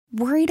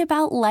Worried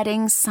about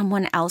letting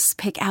someone else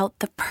pick out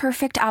the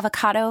perfect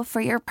avocado for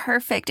your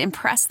perfect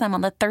impress them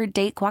on the third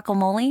date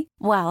guacamole?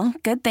 Well,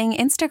 good thing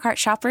Instacart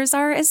shoppers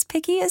are as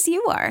picky as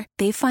you are.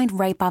 They find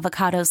ripe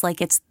avocados like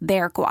it's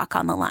their guac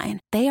on the line.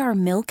 They are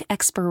milk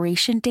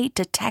expiration date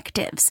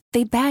detectives.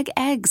 They bag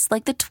eggs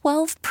like the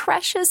 12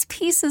 precious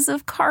pieces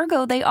of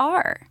cargo they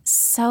are.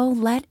 So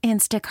let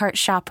Instacart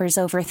shoppers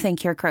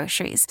overthink your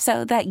groceries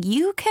so that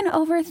you can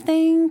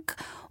overthink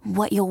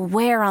what you'll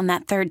wear on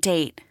that third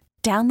date.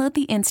 Download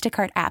the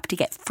Instacart app to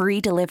get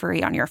free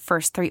delivery on your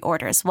first 3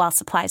 orders while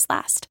supplies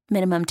last.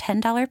 Minimum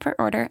 $10 per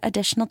order.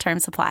 Additional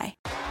terms apply.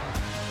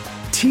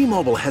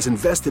 T-Mobile has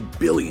invested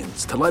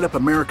billions to light up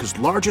America's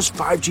largest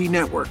 5G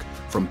network,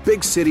 from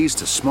big cities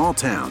to small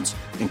towns,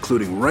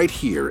 including right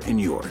here in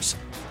yours.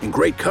 And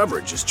great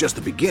coverage is just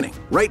the beginning.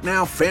 Right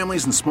now,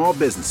 families and small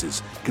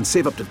businesses can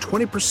save up to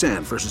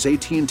 20% versus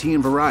AT&T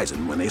and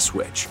Verizon when they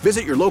switch.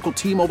 Visit your local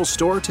T-Mobile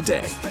store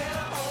today.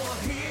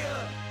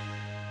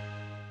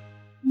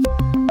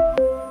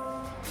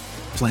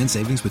 Plan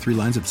savings with 3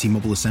 lines of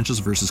T-Mobile Essentials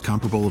versus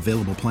comparable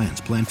available plans.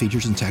 Plan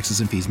features and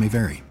taxes and fees may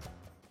vary.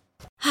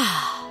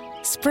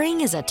 Spring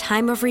is a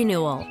time of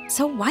renewal,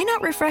 so why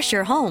not refresh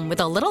your home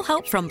with a little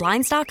help from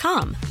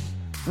Blinds.com?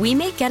 We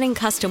make getting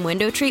custom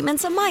window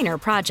treatments a minor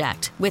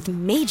project with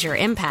major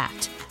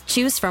impact.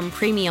 Choose from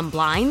premium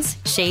blinds,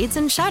 shades,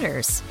 and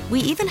shutters.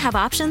 We even have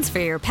options for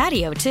your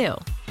patio, too.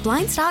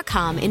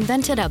 Blinds.com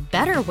invented a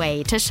better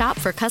way to shop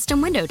for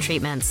custom window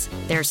treatments.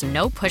 There's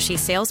no pushy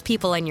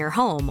salespeople in your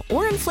home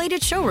or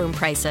inflated showroom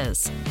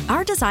prices.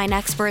 Our design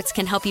experts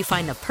can help you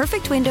find the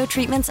perfect window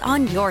treatments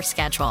on your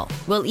schedule.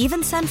 We'll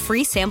even send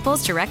free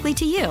samples directly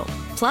to you.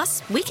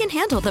 Plus, we can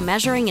handle the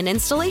measuring and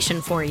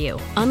installation for you.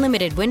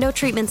 Unlimited window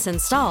treatments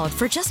installed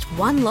for just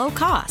one low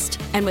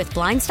cost. And with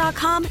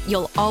Blinds.com,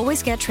 you'll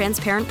always get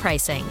transparent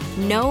pricing.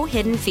 No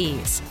hidden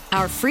fees.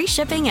 Our free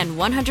shipping and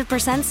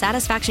 100%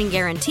 satisfaction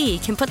guarantee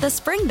can put the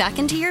spring back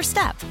into your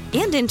step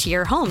and into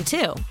your home,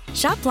 too.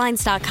 Shop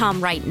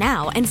Blinds.com right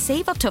now and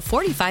save up to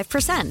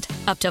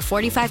 45%. Up to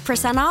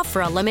 45% off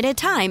for a limited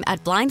time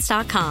at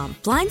Blinds.com.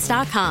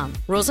 Blinds.com.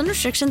 Rules and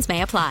restrictions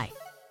may apply.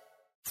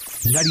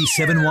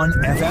 97.1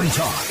 FM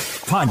Talk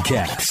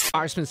Podcast.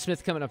 Congressman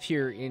Smith coming up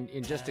here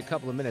in just a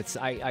couple of minutes.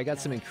 I got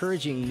some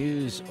encouraging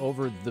news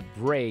over the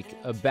break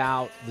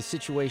about the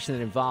situation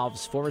that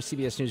involves former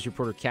CBS News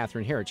reporter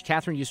Catherine Herridge.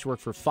 Catherine used to work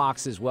for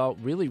Fox as well.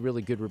 Really,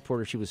 really good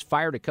reporter. She was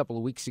fired a couple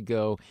of weeks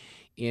ago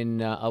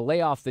in a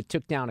layoff that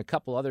took down a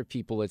couple other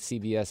people at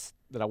CBS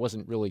that I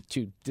wasn't really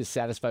too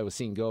dissatisfied with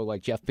seeing go,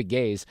 like Jeff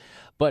Pegues.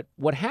 But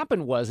what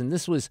happened was, and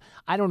this was,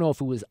 I don't know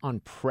if it was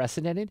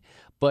unprecedented,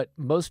 but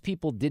most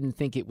people didn't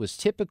think it was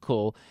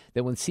typical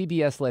that when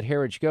CBS let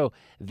Herridge go,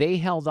 they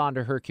held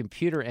onto her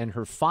computer and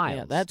her files.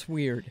 Yeah, that's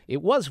weird.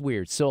 It was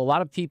weird. So a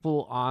lot of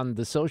people on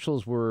the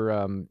socials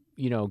were,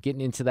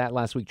 getting into that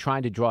last week,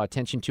 trying to draw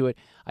attention to it.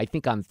 I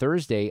think on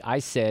Thursday, I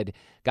said,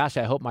 gosh,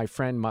 I hope my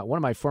friend, one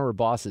of my former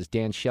bosses,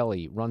 Dan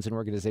Shelley, runs an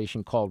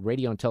organization called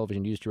Radio and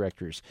Television News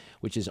Directors,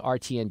 which is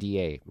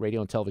RTNDA,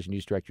 Radio and Television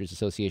News Directors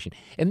Association.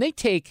 And they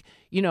take,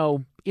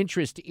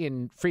 interest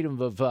in freedom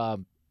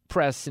of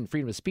press and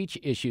freedom of speech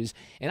issues.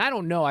 And I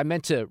don't know, I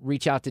meant to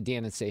reach out to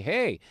Dan and say,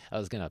 hey, I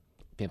was going to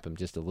pimp him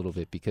just a little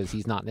bit because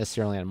he's not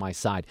necessarily on my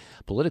side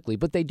politically,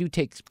 but they do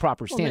take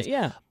proper stance. Well,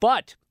 yeah.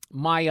 But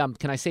my,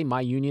 can I say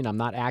my union? I'm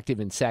not active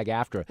in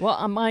SAG-AFTRA. Well,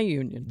 on my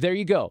union. There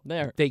you go.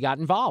 There. They got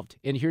involved.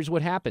 And here's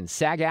what happened.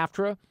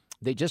 SAG-AFTRA,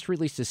 they just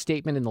released a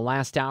statement in the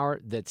last hour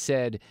that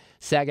said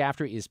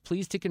SAG-AFTRA is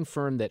pleased to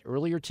confirm that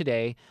earlier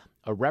today,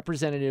 a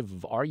representative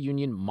of our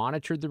union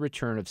monitored the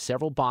return of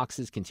several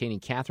boxes containing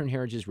Catherine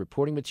Herridge's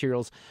reporting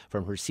materials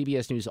from her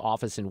CBS News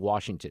office in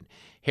Washington.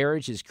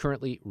 Herridge is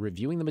currently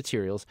reviewing the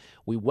materials.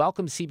 We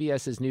welcome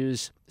CBS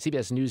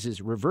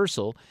News's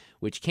reversal,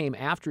 which came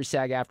after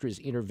SAG-AFTRA's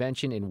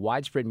intervention in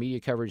widespread media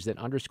coverage that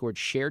underscored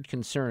shared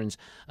concerns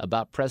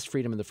about press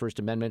freedom and the First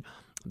Amendment.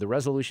 The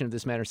resolution of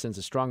this matter sends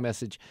a strong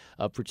message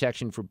of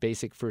protection for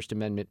basic First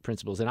Amendment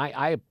principles. And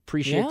I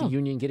appreciate the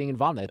union getting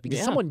involved in that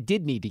because someone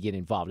did need to get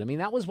involved. I mean,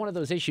 that was one of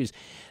those issues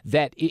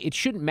that it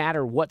shouldn't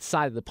matter what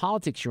side of the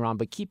politics you're on,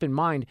 but keep in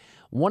mind,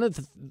 one of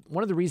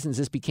the reasons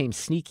this became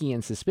sneaky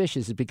and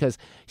suspicious is because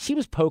she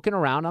was poking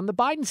around on the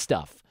Biden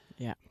stuff.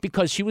 Yeah.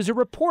 Because she was a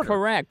reporter.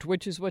 Correct,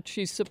 which is what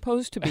she's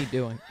supposed to be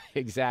doing.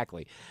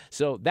 Exactly.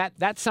 So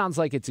that sounds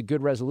like it's a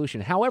good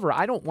resolution. However,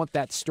 I don't want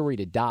that story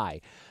to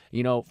die.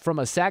 From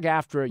a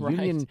SAG-AFTRA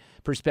union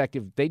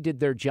perspective, they did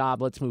their job.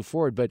 Let's move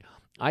forward. But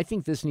I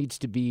think this needs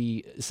to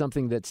be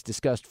something that's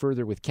discussed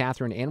further with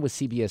Catherine and with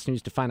CBS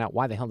News to find out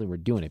why the hell they were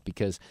doing it.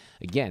 Because,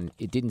 again,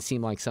 it didn't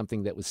seem like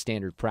something that was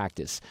standard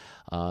practice.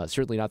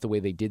 Certainly not the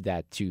way they did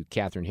that to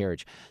Catherine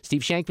Herridge.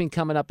 Steve Schankman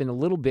coming up in a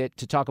little bit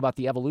to talk about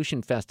the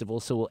Evolution Festival.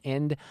 So we'll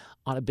end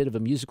on a bit of a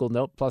musical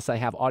note. Plus, I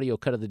have audio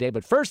cut of the day.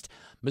 But first,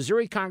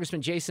 Missouri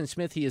Congressman Jason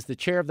Smith. He is the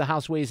chair of the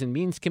House Ways and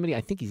Means Committee.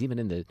 I think he's even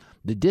in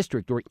the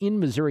district or in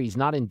Missouri. He's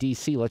not in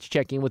D.C. Let's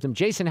check in with him.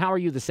 Jason, how are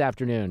you this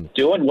afternoon?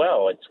 Doing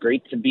well. It's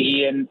great to be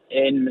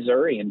in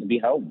Missouri and to be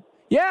home.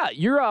 Yeah,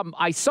 you're.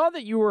 I saw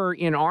that you were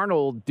in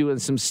Arnold doing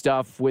some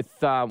stuff with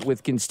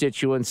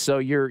constituents. So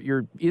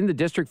you're in the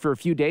district for a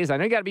few days. I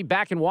know you got to be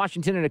back in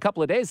Washington in a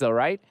couple of days, though,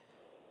 right?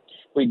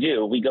 We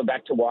do. We go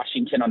back to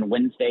Washington on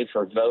Wednesday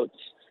for votes.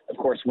 Of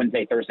course,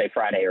 Wednesday, Thursday,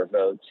 Friday are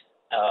votes.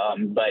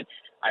 But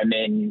I'm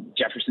in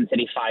Jefferson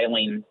City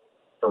filing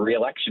for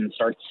re-election.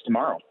 Starts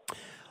tomorrow.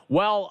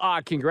 Well,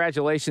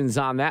 congratulations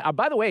on that.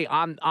 By the way,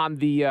 on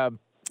the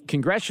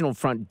congressional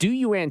front, do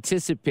you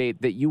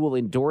anticipate that you will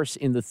endorse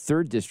in the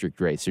 3rd district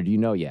race, or do you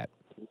know yet?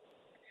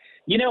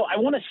 You know, I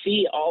want to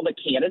see all the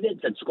candidates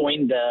that's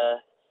going to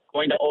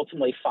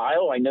ultimately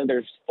file. I know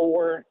there's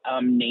 4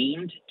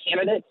 named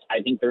candidates.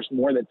 I think there's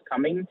more that's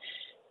coming.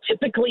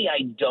 Typically,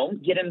 I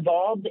don't get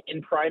involved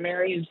in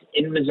primaries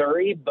in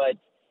Missouri, but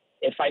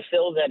if I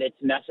feel that it's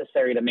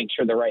necessary to make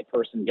sure the right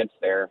person gets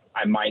there,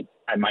 I might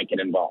get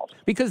involved.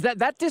 Because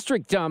that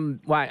district,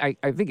 I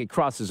think it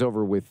crosses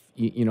over with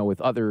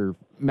with other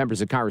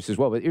members of Congress as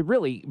well, but it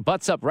really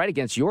butts up right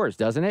against yours,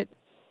 doesn't it?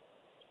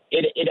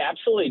 It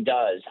absolutely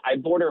does. I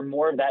border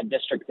more of that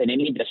district than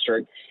any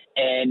district.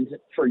 And,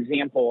 for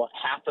example,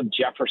 half of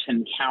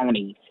Jefferson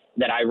County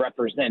that I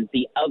represent,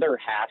 the other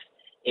half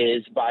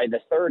is by the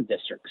 3rd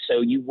district.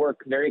 So you work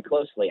very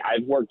closely.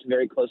 I've worked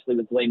very closely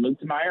with Blaine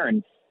Luetkemeyer,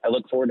 and I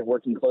look forward to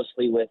working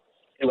closely with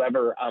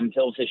whoever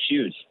fills his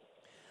shoes.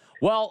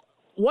 Well,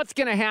 what's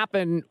going to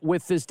happen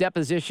with this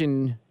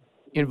deposition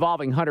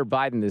involving Hunter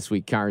Biden this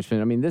week,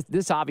 Congressman? I mean,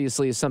 this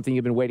obviously is something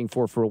you've been waiting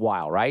for a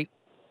while, right?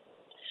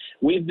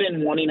 We've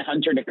been wanting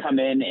Hunter to come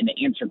in and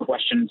answer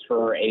questions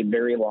for a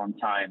very long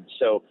time.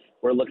 So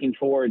we're looking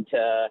forward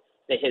to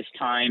his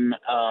time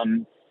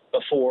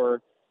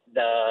before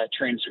the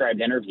transcribed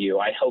interview.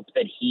 I hope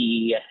that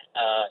he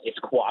is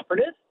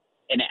cooperative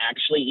and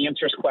actually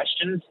answers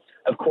questions.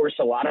 Of course,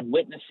 a lot of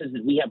witnesses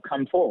that we have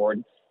come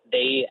forward,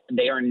 they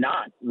are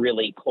not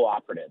really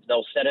cooperative.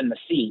 They'll sit in the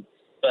seat,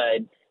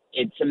 but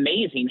it's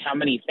amazing how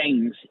many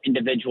things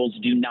individuals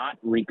do not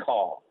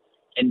recall.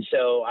 And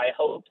so I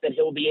hope that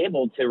he'll be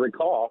able to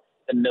recall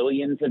the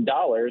millions of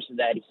dollars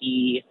that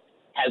he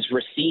has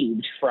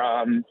received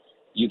from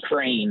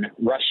Ukraine,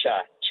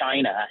 Russia,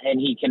 China,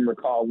 and he can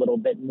recall a little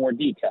bit more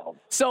detail.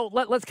 So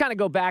let's kind of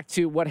go back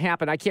to what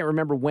happened. I can't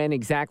remember when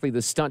exactly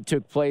the stunt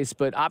took place,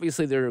 but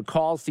obviously there were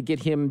calls to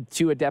get him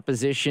to a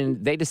deposition.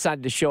 They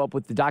decided to show up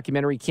with the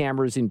documentary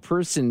cameras in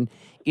person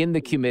in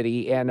the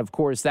committee, and of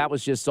course that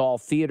was just all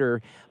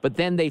theater. But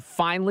then they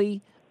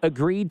finally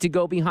agreed to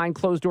go behind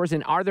closed doors.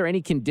 And are there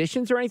any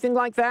conditions or anything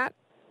like that?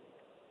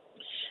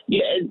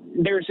 Yeah,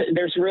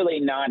 there's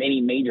really not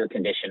any major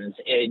conditions.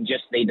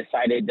 They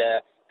decided to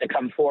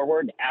come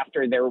forward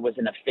after there was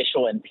an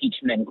official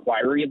impeachment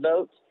inquiry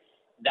vote.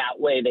 That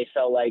way they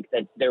felt like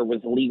that there was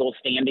legal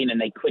standing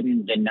and they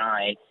couldn't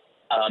deny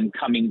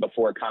coming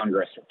before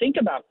Congress. Think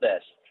about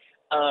this.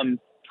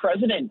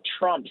 President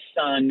Trump's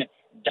son,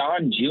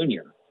 Don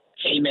Jr.,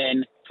 came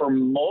in for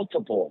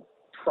multiple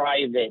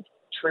private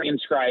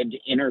transcribed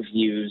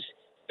interviews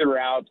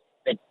throughout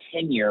the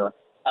tenure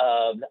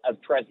of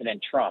President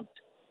Trump.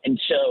 And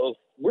so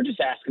we're just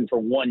asking for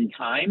one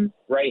time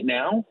right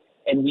now,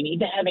 and we need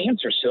to have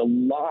answers to a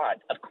lot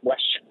of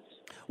questions.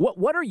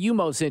 What are you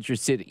most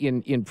interested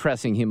in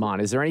pressing him on?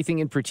 Is there anything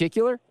in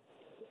particular?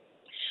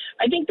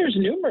 I think there's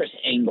numerous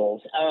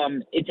angles.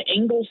 It's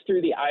angles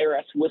through the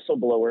IRS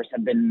whistleblowers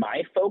have been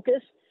my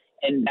focus,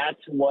 and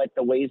that's what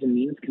the Ways and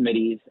Means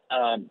Committee's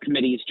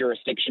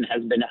jurisdiction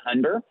has been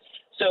under.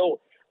 So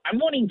I'm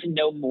wanting to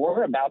know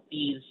more about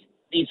these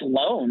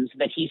loans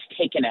that he's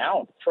taken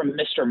out from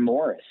Mr.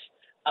 Morris.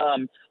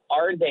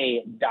 Are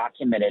they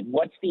documented?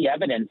 What's the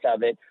evidence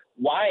of it?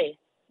 Why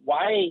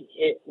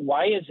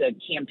is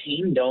a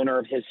campaign donor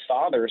of his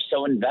father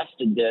so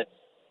invested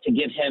to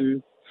give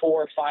him $4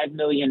 or $5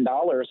 million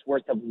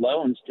worth of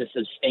loans to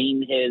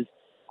sustain his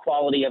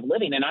quality of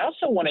living? And I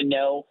also want to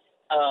know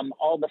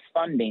all the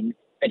funding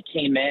that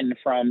came in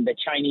from the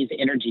Chinese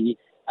energy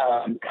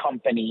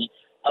company,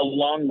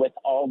 along with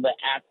all the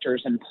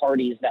actors and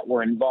parties that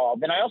were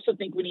involved. And I also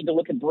think we need to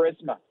look at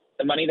Burisma,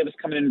 the money that was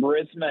coming in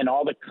Burisma, and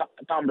all the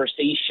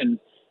conversations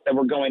that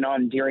were going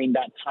on during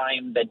that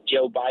time that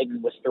Joe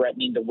Biden was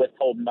threatening to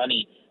withhold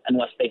money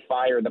unless they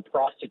fire the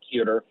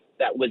prosecutor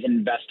that was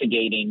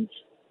investigating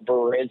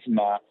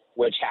Burisma,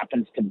 which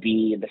happens to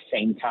be the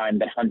same time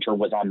that Hunter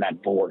was on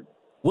that board.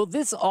 Will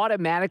this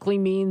automatically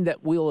mean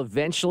that we'll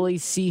eventually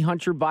see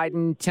Hunter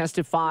Biden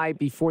testify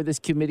before this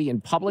committee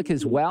in public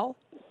as well?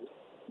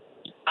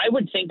 I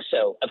would think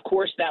so. Of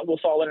course, that will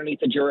fall underneath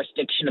the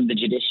jurisdiction of the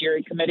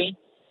Judiciary Committee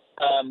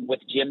with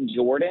Jim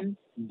Jordan.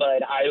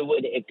 But I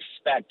would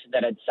expect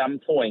that at some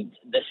point,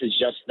 this is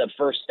just the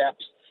first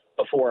steps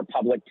before a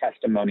public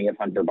testimony of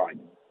Hunter Biden.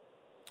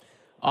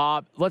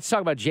 Let's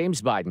talk about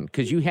James Biden,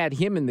 because you had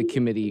him in the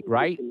committee,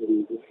 right?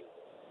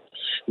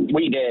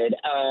 We did.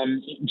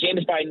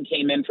 James Biden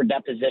came in for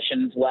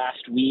depositions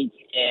last week,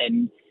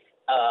 and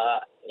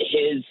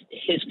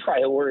his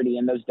priority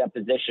in those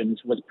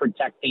depositions was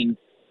protecting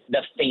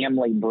the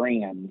family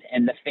brand.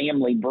 And the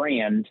family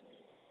brand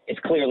is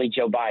clearly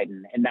Joe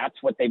Biden, and that's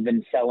what they've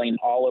been selling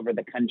all over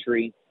the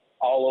country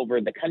all over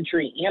the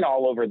country and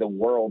all over the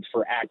world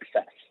for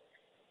access.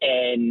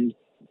 And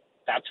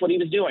that's what he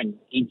was doing.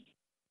 He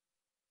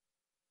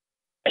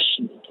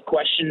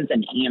questions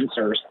and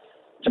answers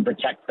to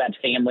protect that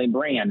family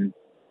brand.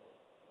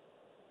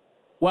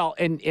 Well,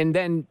 and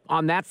then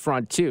on that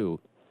front, too,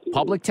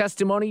 public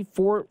testimony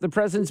for the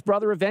president's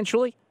brother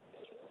eventually?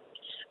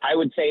 I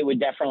would say it would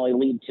definitely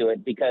lead to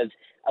it, because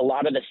a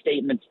lot of the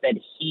statements that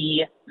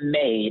he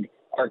made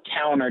are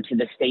counter to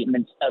the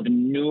statements of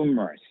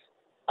numerous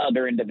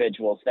other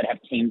individuals that have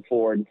came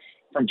forward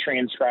from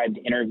transcribed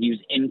interviews,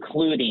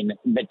 including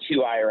the 2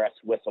 IRS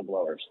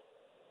whistleblowers.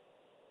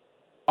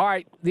 All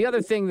right, the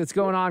other thing that's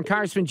going on,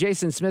 Congressman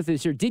Jason Smith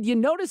is here. Did you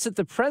notice that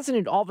the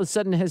president all of a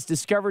sudden has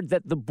discovered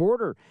that the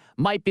border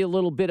might be a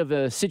little bit of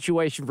a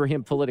situation for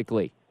him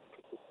politically?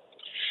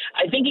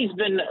 I think he's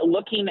been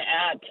looking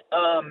at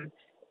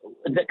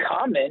the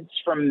comments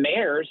from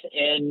mayors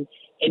in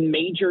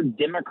major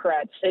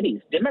Democrat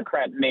cities,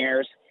 Democrat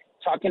mayors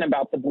talking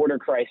about the border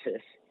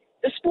crisis.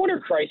 This border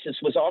crisis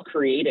was all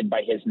created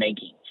by his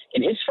making.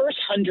 In his first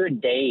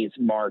 100 days,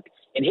 Mark,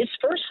 in his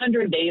first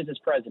 100 days as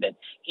president,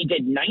 he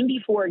did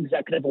 94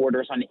 executive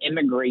orders on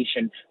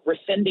immigration,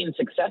 rescinding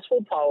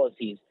successful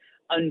policies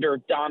under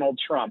Donald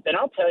Trump. And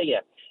I'll tell you,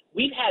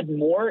 we've had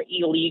more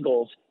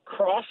illegals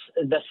cross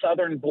the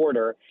southern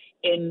border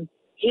in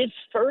his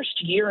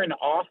first year in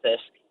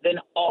office than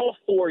all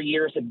 4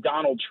 years of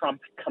Donald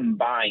Trump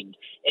combined.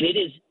 And it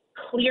is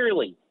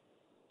clearly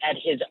at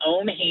his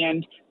own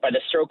hand by the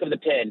stroke of the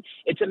pen.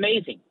 It's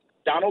amazing.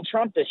 Donald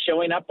Trump is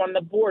showing up on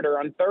the border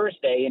on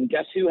Thursday, and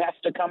guess who has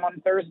to come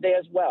on Thursday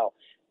as well?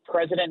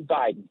 President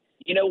Biden.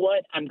 You know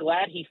what? I'm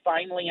glad he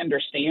finally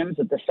understands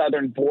that the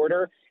southern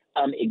border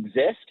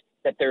exists,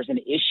 that there's an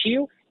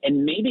issue,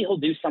 and maybe he'll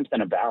do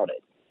something about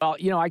it. Well,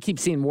 you know, I keep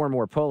seeing more and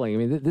more polling. I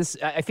mean,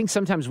 I think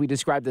sometimes we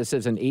describe this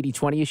as an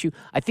 80-20 issue.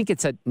 I think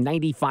it's a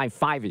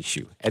 95-5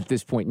 issue at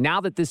this point, now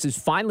that this is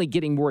finally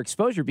getting more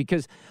exposure,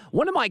 because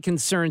one of my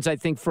concerns, I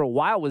think, for a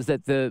while was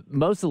that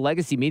most of the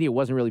legacy media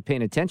wasn't really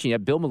paying attention. You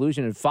have Bill Maloogian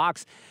and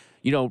Fox,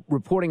 you know,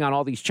 reporting on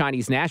all these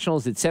Chinese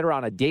nationals, et cetera,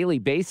 on a daily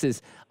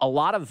basis. A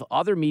lot of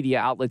other media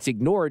outlets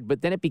ignored,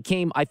 but then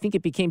I think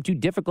it became too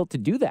difficult to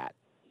do that.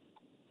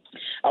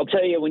 I'll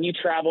tell you, when you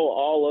travel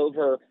all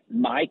over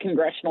my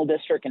congressional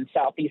district in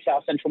southeast,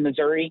 south central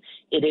Missouri,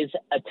 it is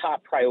a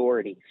top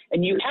priority.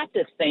 And you have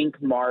to think,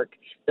 Mark,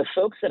 the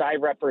folks that I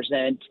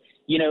represent,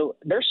 you know,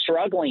 they're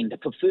struggling to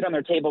put food on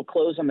their table,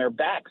 clothes on their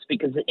backs,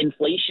 because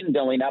inflation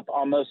going up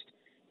almost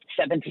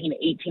 17,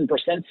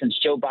 18% since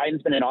Joe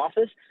Biden's been in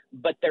office.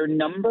 But their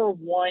number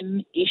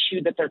one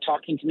issue that they're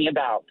talking to me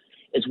about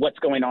is what's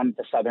going on at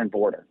the southern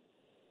border.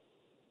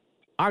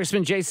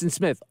 Congressman Jason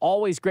Smith,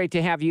 always great to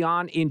have you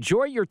on.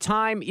 Enjoy your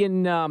time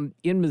in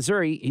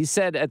Missouri. He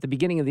said at the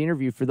beginning of the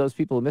interview, for those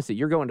people who missed it,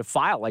 you're going to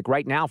file like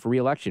right now for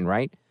re-election,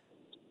 right?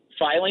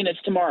 Filing is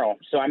tomorrow,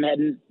 so I'm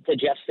heading to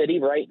Jeff City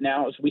right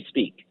now as we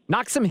speak.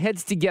 Knock some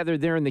heads together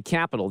there in the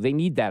Capitol. They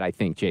need that, I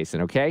think,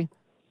 Jason, okay?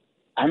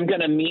 I'm going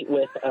to meet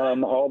with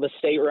all the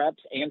state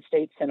reps and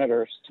state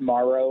senators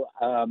tomorrow,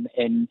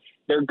 and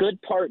they're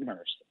good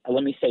partners.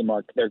 Let me say,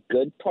 Mark, they're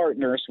good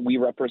partners. We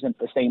represent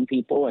the same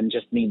people and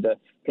just need to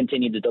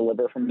continue to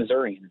deliver for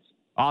Missourians.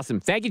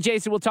 Awesome. Thank you,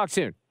 Jason. We'll talk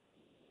soon.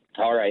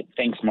 All right.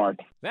 Thanks, Mark.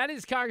 That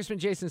is Congressman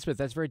Jason Smith.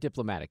 That's very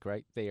diplomatic,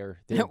 right? They're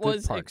It good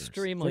was partners.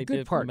 extremely they're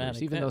good diplomatic.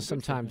 partners, even though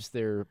sometimes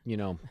they're, you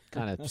know,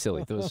 kind of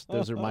silly.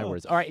 Those are my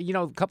words. All right, you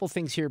know, a couple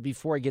things here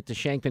before I get to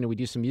Schankman and we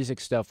do some music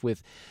stuff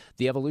with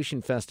the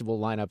Evolution Festival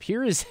lineup.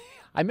 Here is,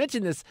 I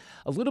mentioned this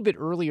a little bit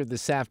earlier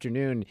this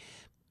afternoon,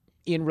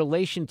 in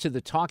relation to the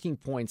talking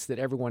points that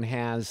everyone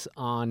has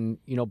on,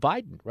 you know,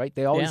 Biden, right?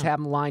 They always have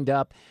them lined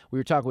up. We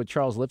were talking with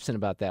Charles Lipson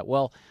about that.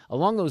 Well,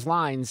 along those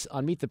lines,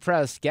 on Meet the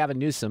Press, Gavin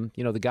Newsom,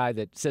 you know, the guy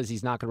that says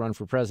he's not going to run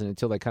for president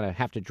until they kind of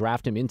have to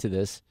draft him into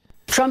this.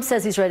 Trump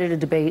says he's ready to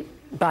debate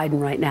Biden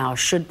right now.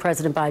 Should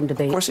President Biden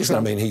debate? Of course he's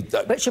Trump? not. I mean,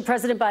 but should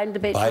President Biden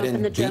debate Trump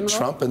in the general? Biden beat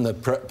Trump in the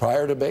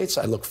prior debates.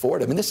 I look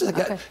forward. I mean, this is a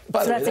guy.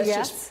 By the way,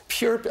 that's just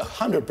pure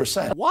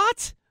 100%.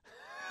 What?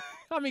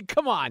 I mean,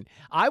 come on.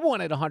 I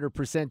wanted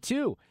 100%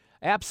 too.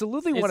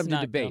 Absolutely want him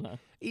to debate.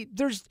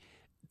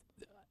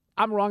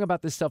 I'm wrong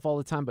about this stuff all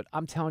the time, but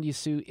I'm telling you,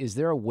 Sue, is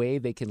there a way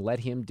they can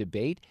let him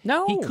debate?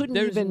 No, he couldn't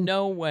there's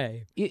no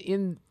way.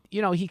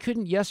 He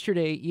couldn't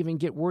yesterday even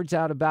get words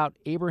out about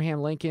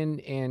Abraham Lincoln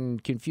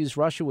and confuse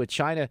Russia with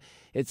China,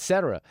 et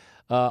cetera.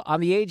 On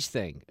the age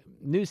thing,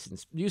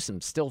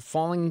 Newsom still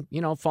falling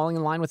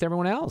in line with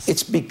everyone else.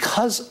 It's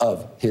because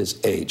of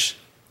his age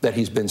that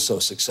he's been so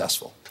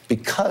successful.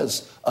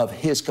 Because of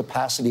his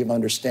capacity of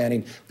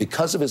understanding,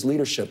 because of his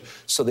leadership.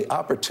 So the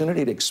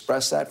opportunity to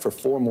express that for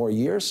 4 more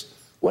years,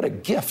 what a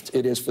gift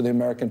it is for the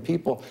American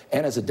people.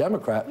 And as a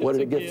Democrat, what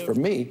a gift for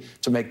me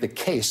to make the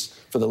case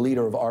for the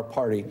leader of our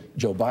party,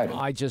 Joe Biden.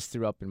 I just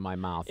threw up in my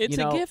mouth. It's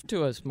a gift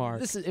to us,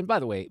 Mark. And by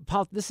the way,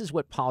 this is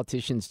what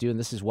politicians do, and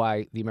this is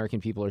why the American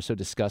people are so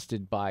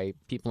disgusted by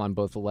people on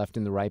both the left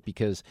and the right,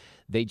 because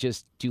they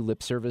just do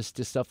lip service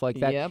to stuff like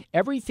that. Yep.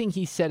 Everything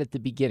he said at the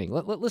beginning.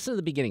 Listen to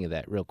the beginning of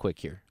that real quick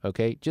here,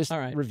 okay? Just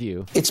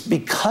review. It's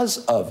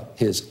because of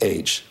his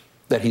age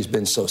that he's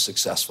been so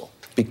successful.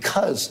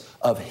 Because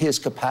of his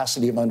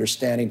capacity of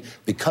understanding,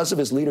 because of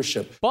his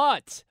leadership.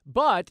 But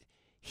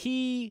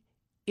he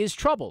is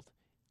troubled.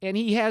 And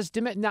he has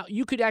now,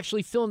 you could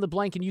actually fill in the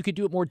blank, and you could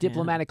do it more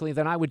diplomatically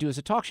than I would do as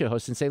a talk show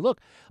host and say,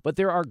 look, but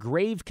there are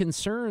grave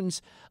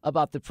concerns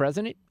about the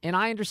president, and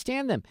I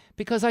understand them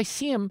because I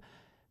see him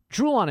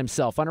drool on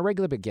himself on a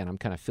regular. Again, I'm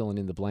kind of filling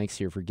in the blanks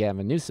here for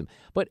Gavin Newsom.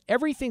 But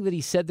everything that he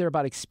said there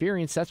about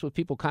experience, that's what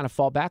people kind of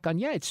fall back on.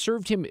 Yeah, it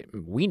served him.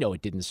 We know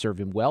it didn't serve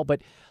him well,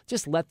 but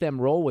just let them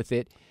roll with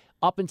it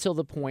up until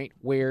the point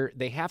where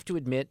they have to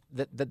admit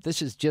that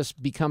this is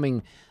just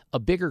becoming a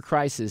bigger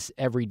crisis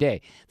every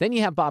day. Then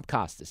you have Bob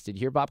Costas. Did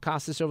you hear Bob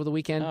Costas over the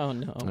weekend? Oh,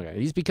 no. Okay.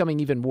 He's becoming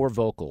even more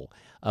vocal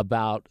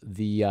about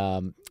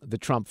the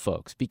Trump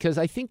folks, because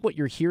I think what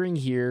you're hearing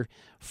here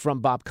from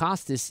Bob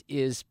Costas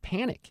is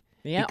panic.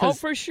 Yeah, because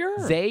for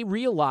sure. They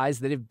realize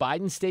that if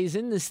Biden stays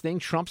in this thing,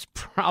 Trump's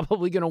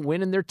probably going to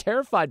win, and they're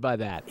terrified by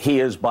that. He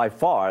is by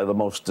far the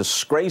most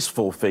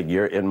disgraceful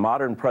figure in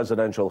modern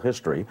presidential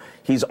history.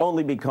 He's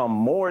only become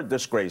more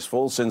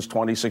disgraceful since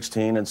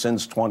 2016 and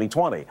since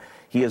 2020.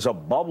 He is a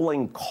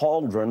bubbling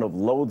cauldron of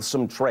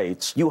loathsome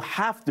traits. You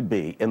have to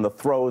be in the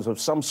throes of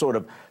some sort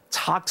of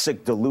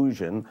toxic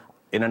delusion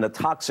in a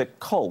toxic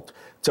cult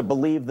to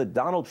believe that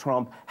Donald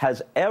Trump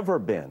has ever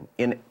been,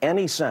 in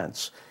any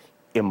sense,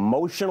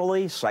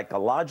 emotionally,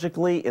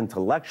 psychologically,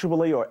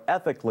 intellectually, or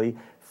ethically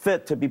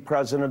fit to be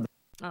president.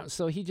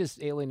 So he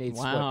just alienates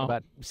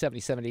about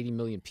 77, 80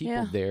 million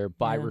people there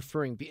by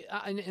referring.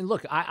 And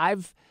look,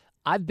 I've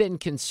been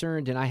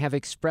concerned, and I have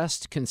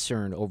expressed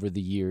concern over the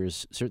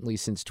years, certainly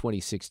since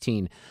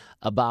 2016,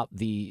 about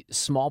the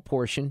small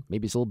portion,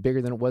 maybe it's a little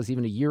bigger than it was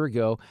even a year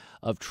ago,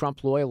 of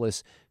Trump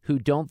loyalists who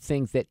don't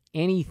think that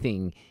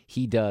anything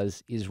he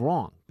does is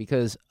wrong.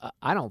 Because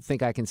I don't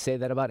think I can say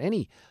that about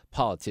any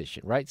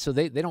politician, right? So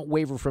they don't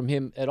waver from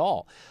him at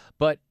all.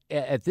 But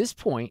at this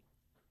point,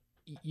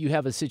 you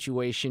have a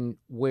situation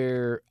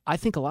where I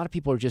think a lot of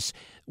people are just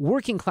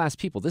working class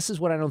people. This is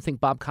what I don't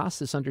think Bob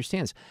Costas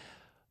understands.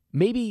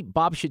 Maybe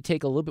Bob should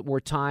take a little bit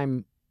more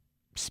time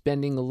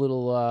spending a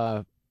little,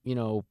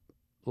 little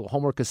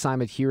homework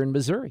assignment here in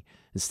Missouri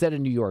instead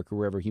of New York or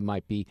wherever he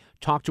might be.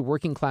 Talk to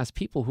working class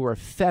people who are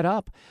fed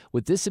up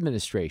with this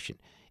administration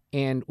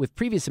and with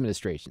previous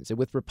administrations and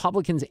with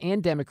Republicans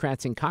and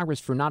Democrats in Congress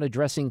for not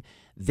addressing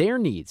their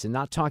needs and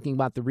not talking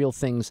about the real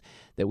things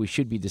that we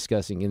should be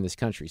discussing in this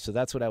country. So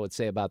that's what I would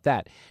say about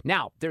that.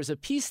 Now, there's a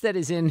piece that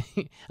is in,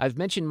 I've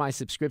mentioned my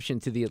subscription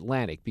to The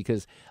Atlantic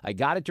because I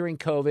got it during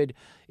COVID.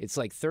 It's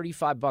like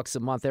 $35 a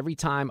month every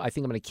time. I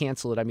think I'm going to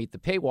cancel it. I meet the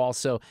paywall,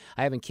 so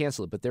I haven't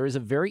canceled it. But there is a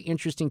very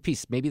interesting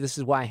piece. Maybe this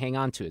is why I hang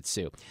on to it,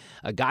 Sue.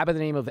 A guy by the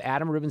name of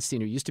Adam Rubenstein,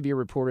 who used to be a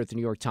reporter at the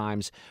New York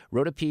Times,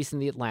 wrote a piece in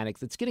The Atlantic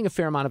that's getting a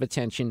fair amount of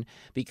attention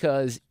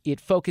because it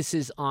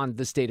focuses on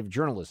the state of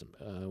journalism.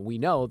 We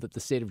know that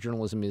the state of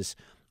journalism is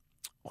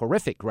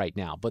horrific right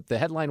now, but the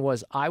headline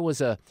was, I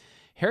was a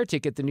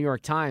heretic at the New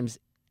York Times.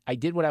 I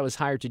did what I was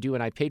hired to do,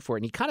 and I paid for it.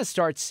 And he kind of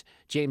starts,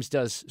 James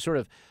does, sort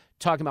of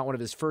talking about one of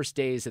his first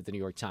days at the New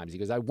York Times. He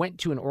goes, I went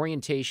to an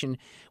orientation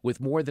with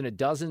more than a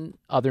dozen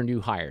other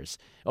new hires.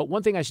 Oh,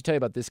 one thing I should tell you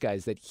about this guy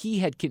is that he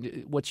had,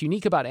 what's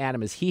unique about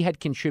Adam is he had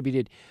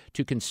contributed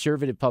to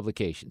conservative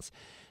publications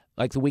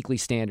like the Weekly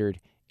Standard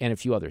and a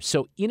few others.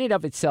 So in and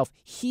of itself,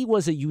 he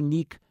was a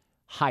unique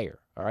hire.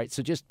 All right,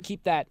 so just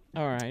keep that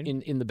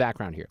in the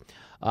background here.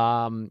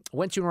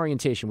 Went to an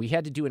orientation. We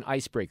had to do an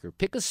icebreaker.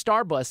 Pick a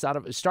starburst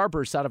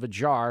out of a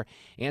jar,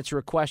 answer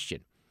a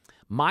question.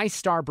 My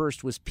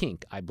starburst was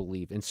pink, I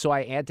believe, and so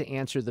I had to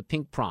answer the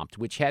pink prompt,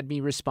 which had me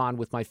respond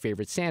with my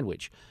favorite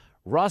sandwich.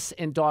 Russ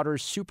and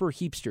Daughter's Super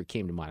Heapster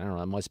came to mind. I don't know,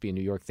 that must be a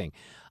New York thing.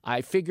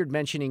 I figured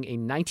mentioning a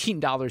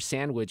 $19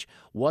 sandwich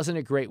wasn't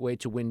a great way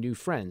to win new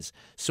friends,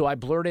 so I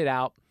blurted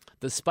out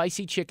the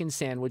spicy chicken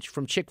sandwich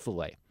from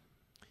Chick-fil-A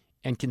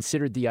and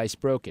considered the ice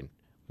broken.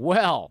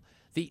 Well,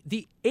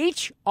 the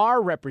HR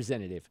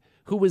representative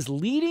who was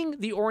leading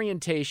the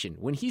orientation,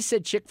 when he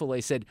said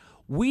Chick-fil-A, said,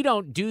 we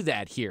don't do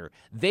that here.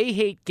 They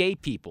hate gay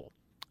people.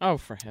 Oh,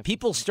 for heaven's sake.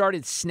 People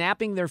started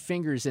snapping their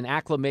fingers in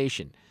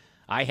acclamation.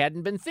 I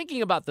hadn't been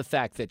thinking about the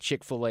fact that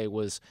Chick-fil-A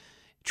was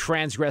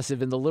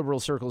transgressive in the liberal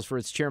circles for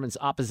its chairman's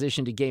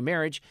opposition to gay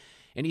marriage.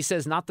 And he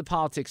says, not the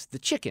politics, the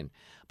chicken.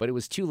 But it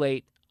was too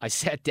late. I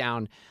sat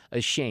down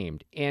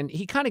ashamed. And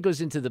he kind of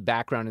goes into the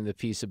background in the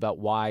piece about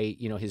why,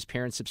 his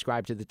parents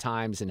subscribed to the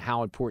Times and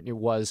how important it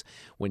was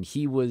when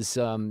he was,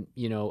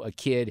 a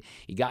kid.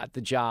 He got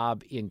the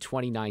job in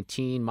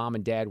 2019. Mom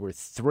and dad were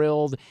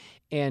thrilled.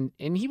 And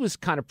he was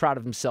kind of proud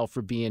of himself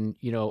for being,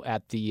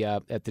 at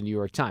the New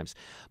York Times.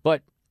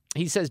 But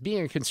he says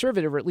being a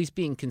conservative, or at least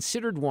being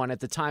considered one at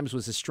the Times,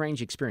 was a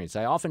strange experience.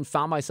 I often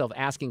found myself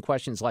asking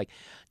questions like,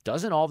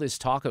 doesn't all this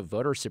talk of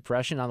voter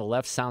suppression on the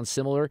left sound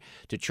similar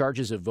to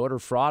charges of voter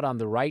fraud on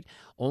the right,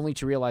 only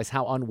to realize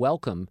how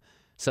unwelcome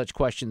such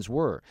questions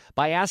were?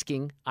 By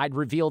asking, I'd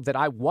revealed that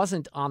I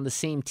wasn't on the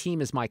same team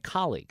as my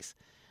colleagues,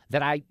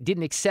 that I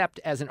didn't accept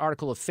as an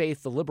article of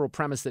faith the liberal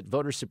premise that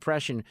voter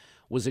suppression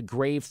was a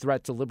grave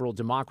threat to liberal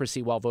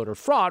democracy while voter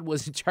fraud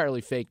was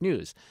entirely fake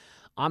news.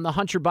 On the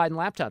Hunter Biden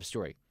laptop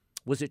story,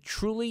 was it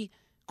truly,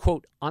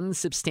 quote,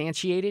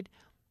 unsubstantiated,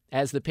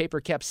 as the paper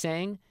kept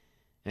saying?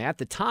 And at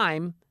the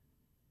time,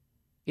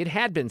 it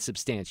had been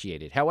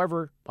substantiated,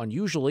 however,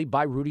 unusually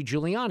by Rudy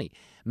Giuliani.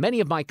 Many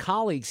of my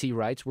colleagues, he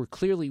writes, were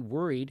clearly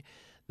worried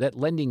that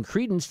lending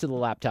credence to the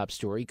laptop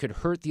story could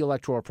hurt the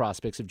electoral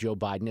prospects of Joe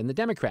Biden and the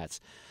Democrats.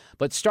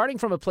 But starting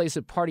from a place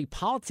of party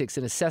politics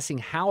and assessing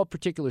how a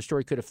particular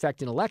story could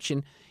affect an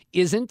election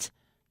isn't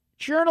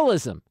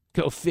journalism.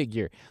 Go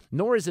figure.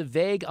 Nor is a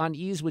vague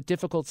unease with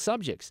difficult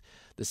subjects.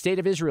 The state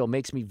of Israel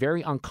makes me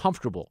very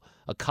uncomfortable,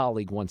 a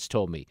colleague once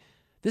told me.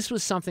 This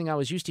was something I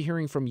was used to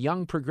hearing from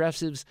young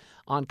progressives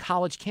on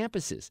college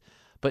campuses,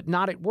 but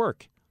not at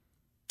work.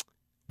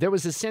 There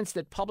was a sense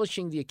that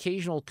publishing the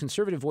occasional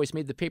conservative voice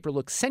made the paper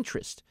look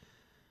centrist.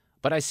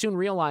 But I soon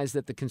realized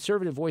that the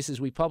conservative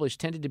voices we published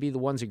tended to be the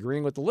ones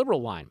agreeing with the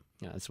liberal line.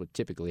 That's what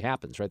typically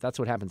happens, right? That's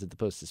what happens at the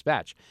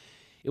Post-Dispatch.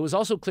 It was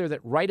also clear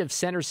that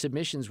right-of-center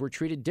submissions were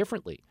treated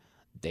differently.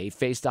 They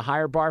faced a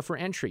higher bar for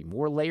entry,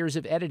 more layers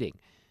of editing,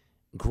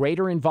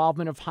 greater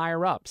involvement of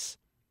higher-ups.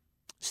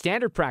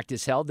 Standard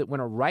practice held that when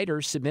a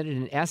writer submitted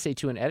an essay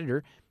to an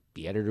editor,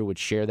 the editor would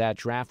share that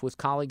draft with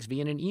colleagues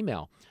via an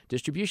email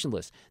distribution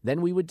list.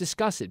 Then we would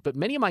discuss it. But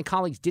many of my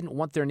colleagues didn't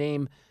want their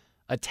name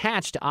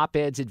attached to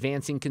op-eds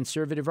advancing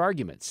conservative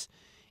arguments.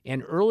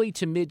 And early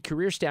to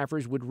mid-career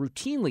staffers would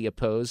routinely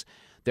oppose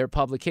their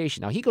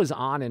publication. Now, he goes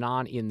on and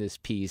on in this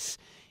piece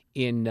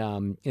in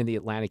The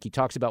Atlantic. He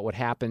talks about what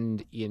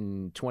happened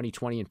in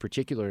 2020 in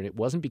particular, and it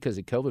wasn't because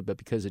of COVID, but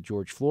because of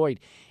George Floyd,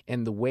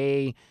 and the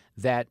way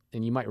that,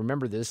 and you might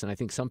remember this, and I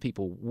think some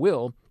people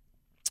will,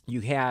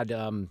 you had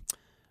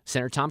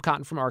Senator Tom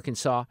Cotton from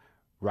Arkansas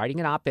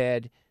writing an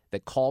op-ed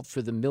that called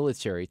for the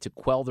military to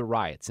quell the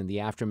riots in the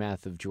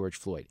aftermath of George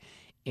Floyd.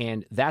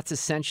 And that's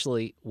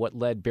essentially what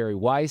led Barry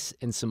Weiss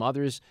and some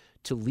others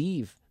to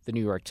leave the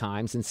New York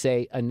Times and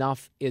say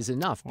enough is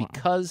enough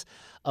because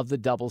of the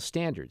double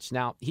standards.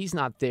 Now, he's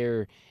not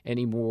there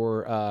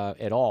anymore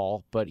at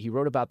all, but he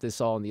wrote about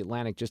this all in The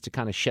Atlantic just to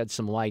kind of shed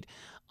some light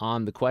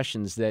on the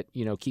questions that,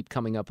 keep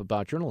coming up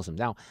about journalism.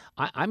 Now,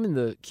 I'm in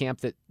the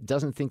camp that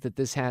doesn't think that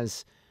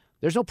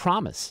there's no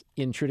promise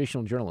in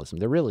traditional journalism.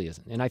 There really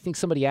isn't. And I think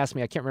somebody asked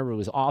me, I can't remember, it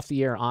was off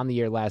the air, on the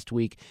air last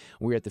week,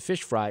 when we were at the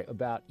Fish Fry,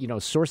 about,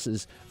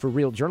 sources for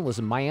real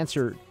journalism. My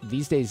answer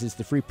these days is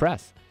the Free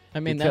Press.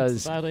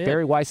 Because that's about it.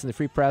 Barry Weiss and the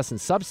Free Press and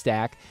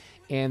Substack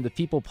and the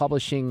people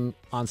publishing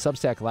on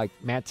Substack like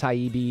Matt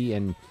Taibbi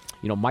and,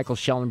 Michael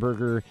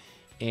Schellenberger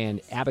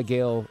and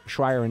Abigail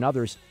Schreier and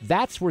others,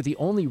 that's where the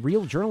only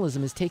real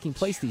journalism is taking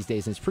place these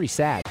days, and it's pretty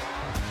sad.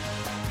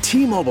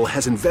 T-Mobile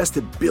has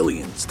invested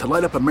billions to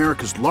light up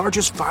America's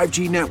largest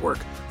 5G network,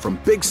 from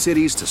big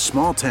cities to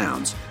small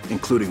towns,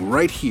 including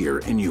right here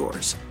in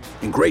yours.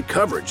 And great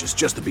coverage is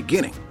just the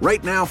beginning.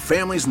 Right now,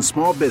 families and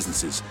small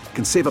businesses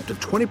can save up to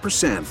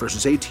 20%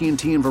 versus AT&T and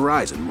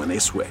Verizon when they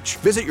switch.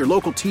 Visit your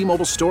local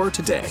T-Mobile store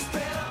today.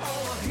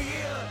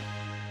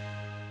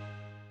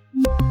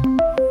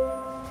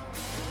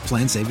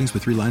 Plan savings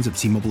with 3 lines of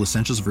T-Mobile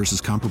Essentials versus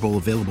comparable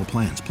available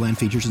plans. Plan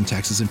features and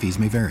taxes and fees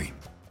may vary.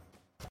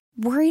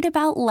 Worried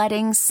about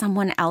letting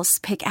someone else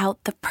pick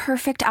out the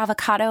perfect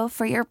avocado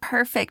for your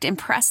perfect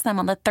impress them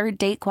on the third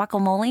date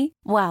guacamole?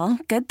 Well,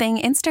 good thing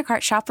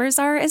Instacart shoppers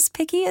are as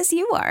picky as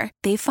you are.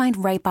 They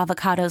find ripe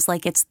avocados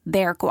like it's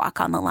their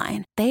guac on the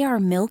line. They are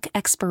milk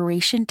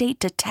expiration date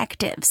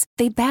detectives.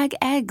 They bag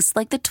eggs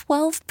like the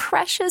 12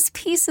 precious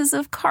pieces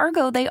of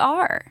cargo they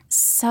are.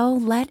 So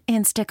let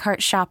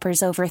Instacart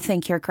shoppers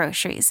overthink your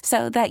groceries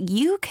so that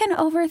you can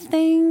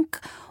overthink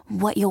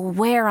what you'll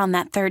wear on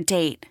that third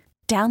date.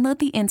 Download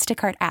the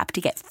Instacart app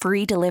to get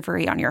free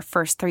delivery on your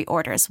first 3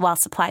 orders while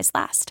supplies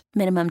last.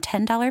 Minimum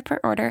 $10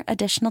 per order.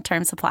 Additional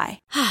terms apply.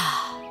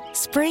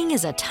 Spring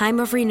is a time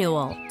of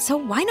renewal, so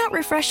why not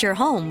refresh your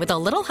home with a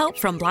little help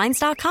from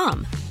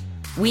Blinds.com?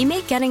 We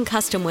make getting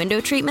custom window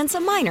treatments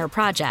a minor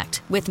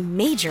project with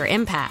major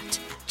impact.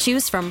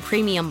 Choose from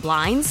premium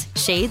blinds,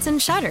 shades,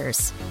 and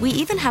shutters. We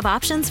even have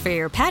options for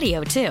your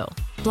patio, too.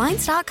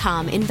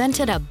 Blinds.com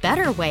invented a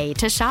better way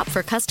to shop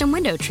for custom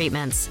window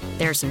treatments.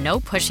 There's no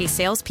pushy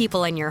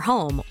salespeople in your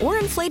home or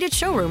inflated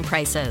showroom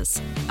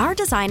prices. Our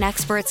design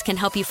experts can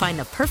help you find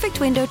the perfect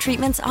window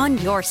treatments on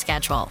your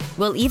schedule.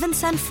 We'll even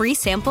send free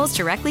samples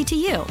directly to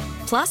you.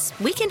 Plus,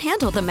 we can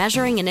handle the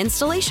measuring and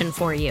installation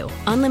for you.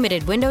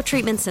 Unlimited window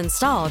treatments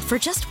installed for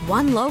just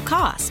one low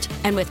cost.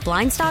 And with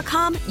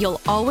Blinds.com,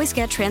 you'll always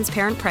get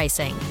transparent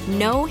pricing.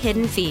 No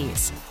hidden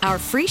fees. Our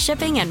free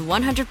shipping and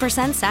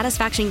 100%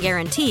 satisfaction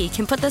guarantee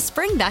can put the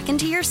spring back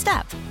into your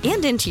step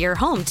and into your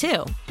home,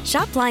 too.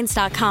 Shop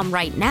Blinds.com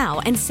right now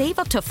and save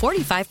up to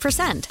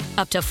 45%.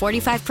 Up to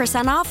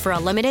 45% off for a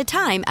limited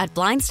time at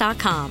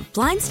Blinds.com.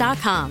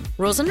 Blinds.com.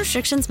 Rules and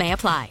restrictions may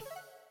apply.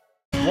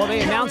 Well,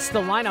 they announced the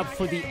lineup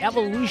for the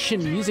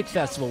Evolution Music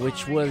Festival,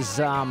 which was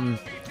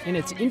in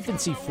its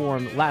infancy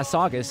form last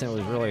August, and it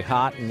was really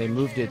hot, and they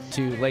moved it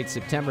to late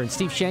September. And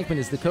Steve Schankman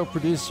is the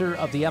co-producer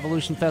of the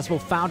Evolution Festival,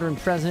 founder and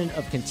president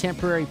of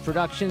Contemporary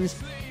Productions,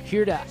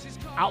 here to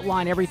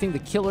outline everything. The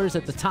Killers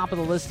at the top of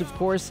the list, of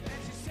course.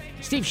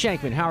 Steve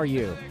Schankman, how are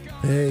you?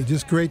 Hey,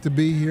 just great to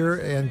be here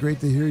and great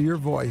to hear your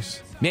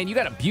voice. Man, you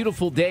got a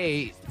beautiful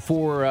day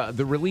for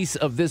the release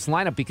of this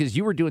lineup because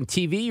you were doing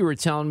TV, you were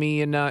telling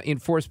me, in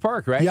Forest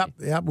Park, right?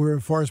 Yep. We were in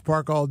Forest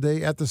Park all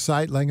day at the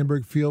site,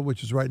 Langenberg Field,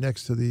 which is right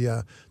next to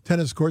the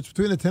tennis courts,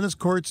 between the tennis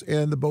courts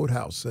and the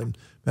boathouse. And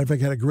matter of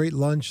fact, had a great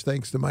lunch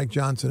thanks to Mike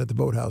Johnson at the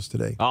boathouse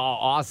today. Oh,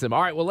 awesome.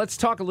 All right, well, let's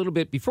talk a little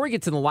bit, before we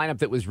get to the lineup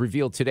that was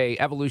revealed today,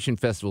 Evolution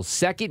Festival.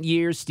 Second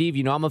year, Steve,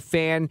 you know I'm a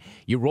fan.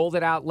 You rolled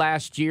it out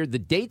last year. The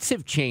dates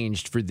have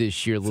changed for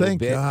this year a little bit.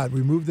 Thank God.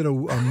 We moved it a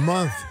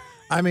month.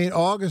 I mean,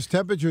 August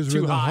temperatures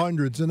were in the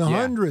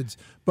hundreds.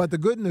 But the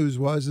good news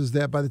is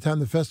that by the time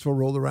the festival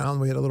rolled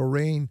around, we had a little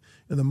rain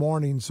in the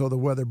morning, so the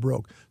weather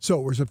broke. So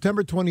we're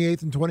September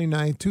 28th and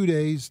 29th, 2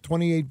 days,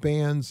 28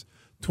 bands,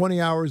 20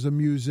 hours of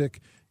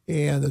music,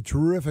 and a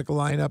terrific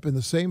lineup in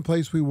the same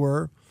place we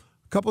were.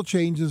 A couple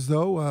changes,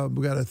 though.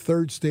 We got a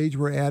third stage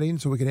we're adding,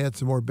 so we can add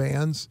some more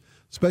bands,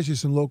 especially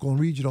some local and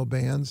regional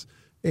bands.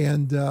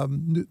 And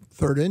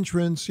third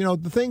entrance, you know,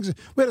 the things.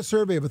 We had a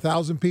survey of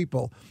 1,000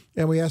 people,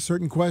 and we asked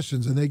certain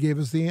questions, and they gave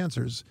us the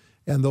answers.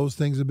 And those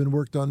things have been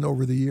worked on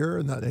over the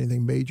year, not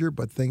anything major,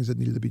 but things that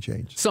needed to be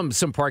changed. Some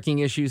parking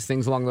issues,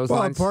 things along those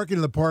lines? Well, parking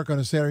in the park on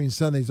a Saturday and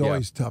Sunday is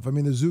always tough. I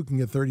mean, the zoo can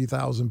get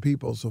 30,000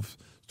 people, so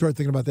start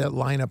thinking about that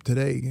lineup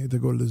today to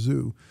go to the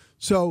zoo.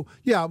 So,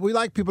 yeah, we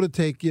like people to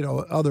take, you know,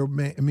 other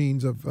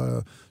means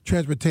of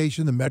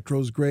transportation. The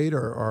Metro's great,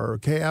 or a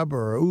cab,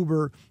 or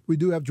Uber. We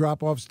do have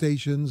drop-off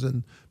stations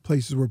and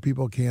places where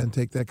people can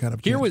take that kind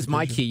of Here was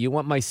my key. You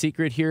want my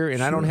secret here? And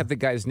Sure. I don't have the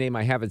guy's name.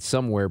 I have it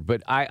somewhere.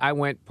 But I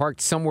went,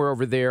 parked somewhere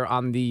over there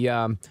on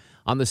the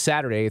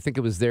Saturday. I think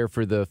it was there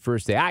for the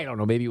first day. I don't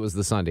know. Maybe it was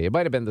the Sunday. It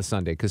might have been the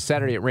Sunday because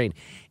Saturday it rained.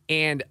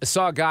 And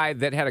saw a guy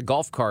that had a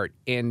golf cart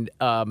and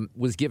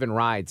was given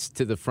rides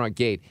to the front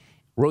gate.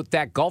 Wrote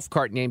that golf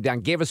cart name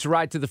down, gave us a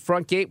ride to the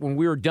front gate. When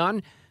we were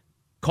done,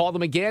 called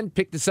him again,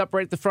 picked us up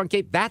right at the front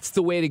gate. That's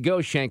the way to go,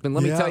 Schankman.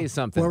 Let me tell you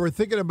something. Well, we're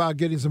thinking about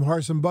getting some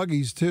horse and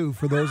buggies, too,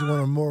 for those who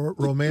want a more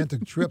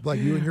romantic trip like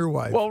you and your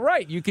wife. Well,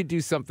 right. You could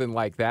do something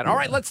like that. All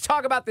right, let's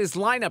talk about this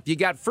lineup. You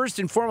got, first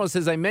and foremost,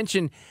 as I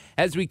mentioned,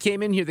 as we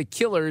came in here, the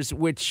Killers,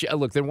 which,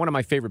 look, they're one of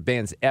my favorite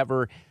bands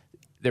ever.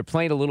 They're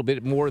playing a little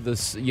bit more of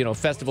this,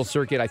 festival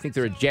circuit. I think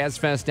they're at Jazz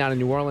Fest down in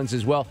New Orleans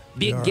as well.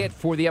 Big get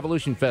for the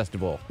Evolution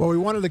Festival. Well, we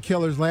wanted the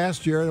Killers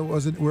last year.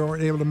 We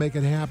weren't able to make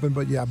it happen.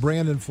 But, yeah,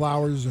 Brandon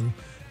Flowers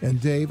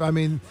and Dave. I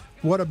mean,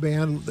 what a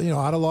band,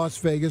 out of Las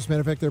Vegas.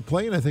 Matter of fact, they're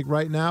playing, I think,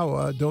 right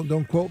now.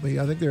 Don't quote me.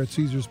 I think they're at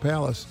Caesar's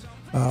Palace.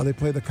 They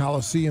play the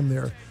Coliseum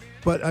there.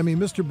 But, I mean,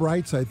 Mr.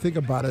 Brightside, think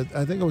about it.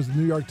 I think it was the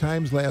New York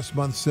Times last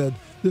month said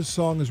this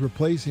song is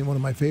replacing one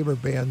of my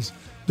favorite bands,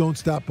 Don't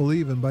Stop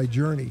Believin' by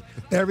Journey.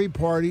 Every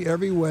party,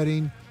 every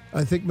wedding.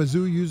 I think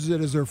Mizzou uses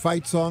it as their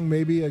fight song,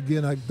 maybe.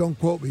 Again, don't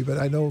quote me, but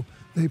I know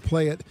they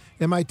play it.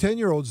 And my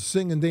 10-year-olds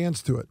sing and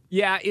dance to it.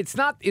 Yeah, it's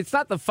not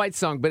the fight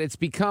song, but it's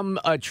become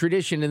a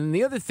tradition. And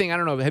the other thing, I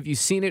don't know, have you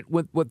seen it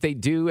with what they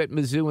do at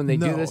Mizzou when they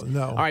do this?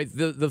 No. All right,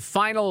 the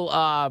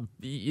final,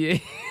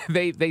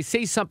 they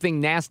say something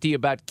nasty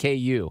about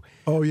KU.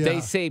 Oh, yeah.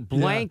 They say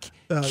blank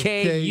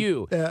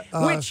KU,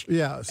 which,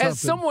 as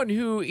someone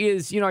who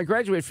is, I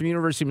graduated from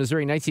University of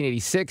Missouri in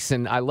 1986,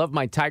 and I love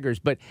my Tigers.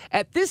 But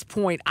at this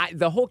point,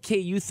 the whole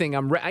KU thing,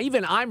 I'm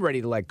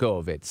ready to let go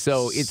of it.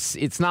 So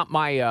it's not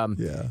my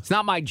it's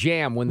not my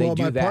jam when they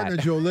do that. Well, my partner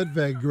Joe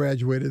Litveg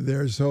graduated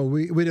there, so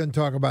we didn't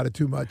talk about it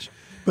too much.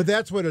 But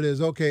that's what it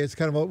is. Okay, it's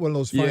kind of one of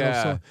those final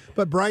songs.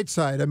 But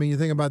Brightside, I mean, you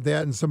think about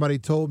that, and somebody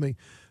told me,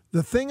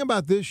 the thing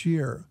about this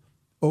year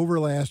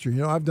over last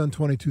year, I've done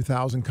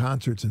 22,000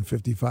 concerts in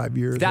 55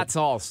 years. That's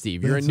all,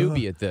 Steve. You're a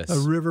newbie at this. A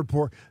river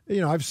pour.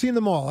 I've seen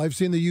them all. I've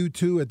seen the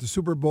U2 at the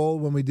Super Bowl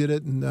when we did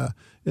it in the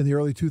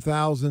early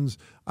 2000s.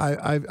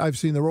 I've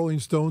seen the Rolling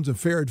Stones at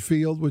Fairfield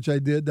Field, which I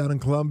did down in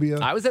Columbia.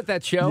 I was at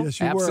that show.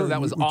 Yes, you Absolutely. were.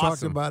 That was we awesome.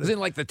 Talked about it was in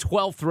like the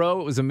 12th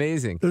row. It was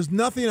amazing. There's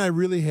nothing I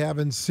really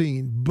haven't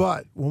seen.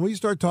 But when we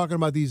start talking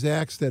about these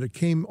acts that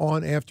came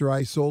on after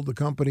I sold the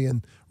company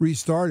and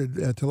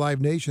restarted to Live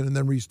Nation and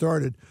then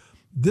restarted,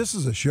 this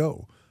is a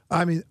show.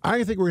 I mean,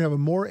 I think we're going to have a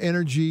more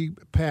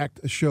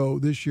energy-packed show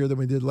this year than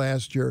we did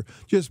last year,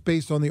 just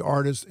based on the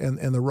artists and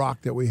the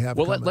rock that we have.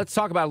 Well, let's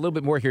talk about it a little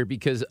bit more here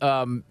because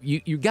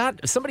you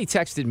got somebody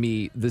texted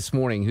me this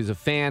morning who's a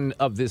fan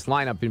of this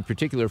lineup, in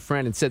particular, a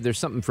friend, and said there's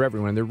something for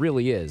everyone. And there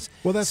really is.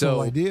 Well, that's the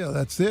whole idea.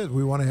 That's it.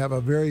 We want to have a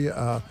very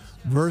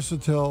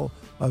versatile,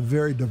 a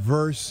very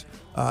diverse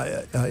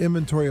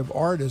inventory of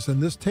artists,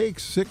 and this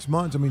takes 6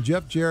 months. I mean,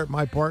 Jeff Jarrett,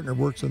 my partner,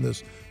 works on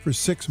this for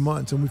 6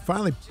 months, and we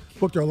finally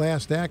booked our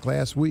last act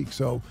last week,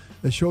 so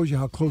it shows you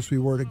how close we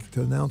were to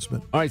the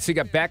announcement. All right, so you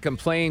got Beck. I'm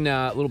playing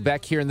a little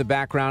Beck here in the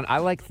background. I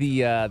like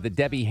the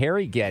Debbie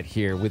Harry get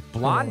here with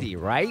Blondie,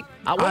 right?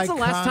 When's the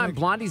last time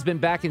Blondie's been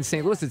back in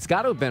St. Louis? It's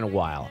got to have been a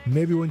while.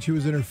 Maybe when she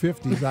was in her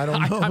 50s. I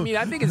don't know. I mean,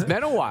 I think it's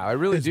been a while. I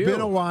really do. It's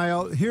been a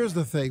while. Here's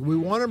the thing. We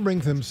want to bring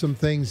them some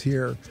things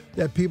here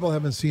that people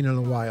haven't seen in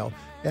a while.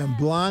 And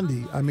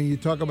Blondie, I mean, you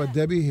talk about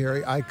Debbie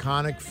Harry,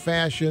 iconic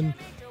fashion,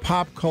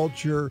 pop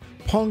culture,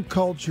 punk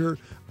culture.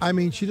 I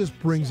mean, she just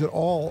brings it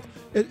all.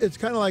 it's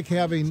kind of like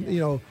having,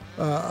 a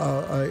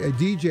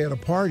DJ at a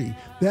party.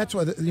 That's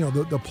why, the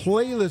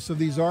playlist of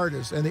these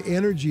artists and the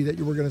energy that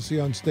you were going to see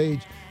on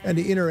stage and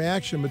the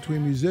interaction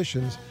between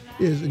musicians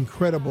is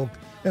incredible.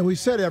 And we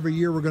said every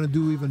year we're going to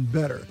do even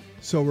better.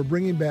 So we're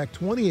bringing back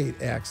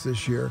 28 acts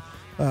this year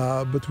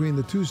between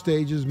the two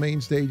stages,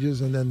 main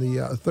stages, and then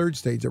the third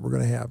stage that we're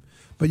going to have.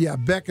 But yeah,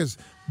 Beck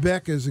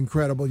is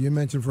incredible. You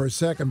mentioned for a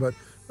second, but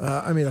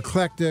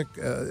eclectic.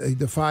 He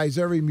defies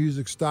every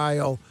music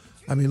style.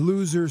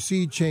 Loser,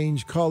 Sea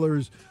Change,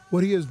 Colors.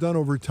 What he has done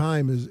over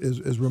time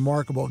is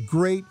remarkable.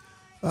 Great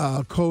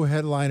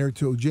co-headliner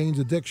to Jane's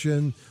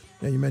Addiction.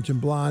 And you mentioned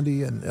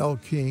Blondie and Elle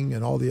King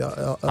and all the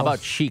How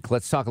about Chic?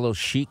 Let's talk a little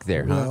Chic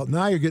there, huh? Well,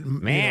 now you're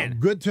getting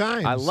good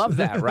times. I love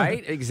that,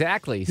 right?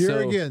 Exactly. Here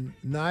again,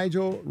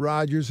 Nigel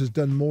Rodgers has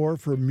done more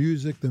for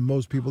music than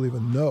most people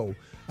even know.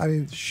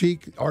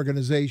 Chic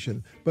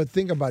organization. But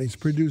think about it. He's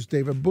produced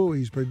David Bowie.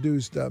 He's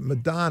produced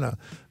Madonna.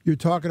 You're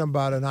talking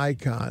about an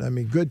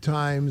icon. Good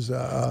Times,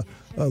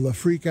 La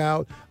Freak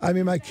Out.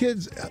 My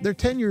kids, they're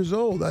 10 years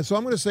old. So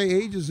I'm going to say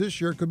ages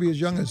this year could be as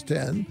young as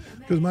 10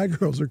 because my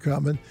girls are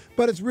coming.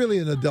 But it's really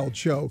an adult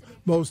show,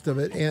 most of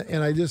it.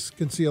 And I just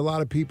can see a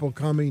lot of people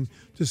coming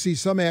to see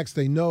some acts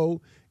they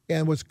know.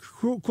 And what's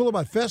cool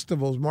about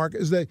festivals, Mark,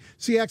 is they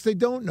see acts they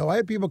don't know. I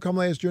had people come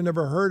last year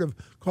never heard of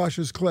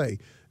Cautious Clay.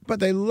 But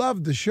they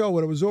loved the show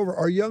when it was over.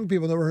 Our young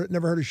people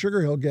never heard of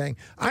Sugar Hill Gang.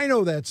 I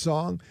know that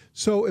song.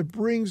 So it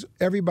brings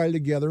everybody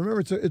together.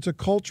 Remember, it's a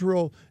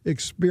cultural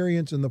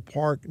experience in the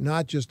park,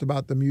 not just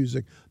about the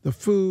music. The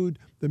food,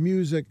 the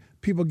music,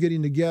 people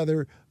getting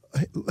together,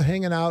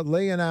 hanging out,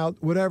 laying out,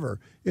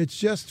 whatever. It's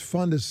just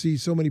fun to see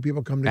so many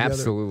people come together.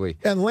 Absolutely.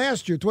 And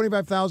last year,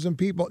 25,000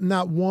 people,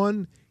 not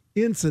one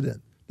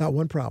incident, not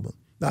one problem.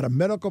 Not a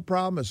medical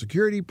problem, a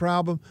security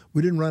problem.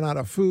 We didn't run out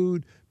of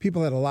food.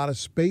 People had a lot of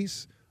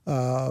space.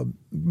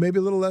 Maybe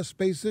a little less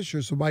space this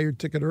year, so buy your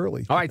ticket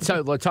early. All right,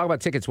 so let's talk about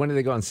tickets. When do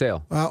they go on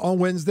sale? On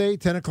Wednesday,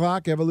 10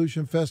 o'clock,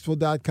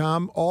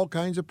 evolutionfestival.com. All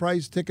kinds of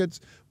price tickets.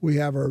 We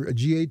have our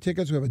GA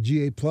tickets. We have a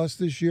GA Plus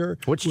this year.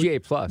 What's GA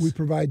Plus? We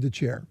provide the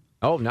chair.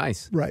 Oh,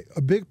 nice. Right.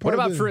 A big part.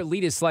 What about for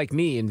elitists like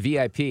me in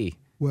VIP?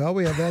 Well,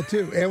 we have that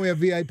too. And we have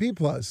VIP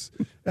Plus.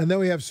 And then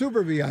we have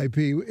Super VIP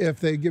if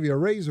they give you a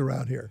raise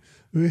around here.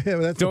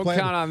 That's Don't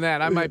count on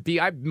that. I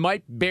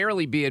might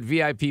barely be at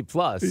VIP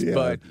Plus,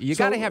 but you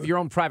got to have your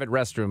own private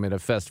restroom at a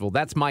festival.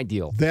 That's my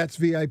deal. That's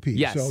VIP.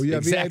 Yes, so you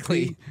have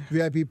exactly.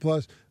 VIP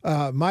Plus.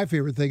 My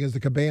favorite thing is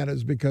the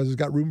cabanas because it's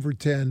got room for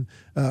 10.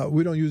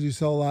 We don't usually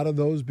sell a lot of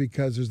those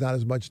because there's not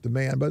as much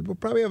demand, but we'll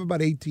probably have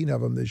about 18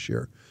 of them this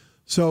year.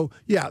 So,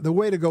 yeah, the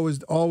way to go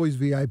is always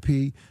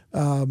VIP.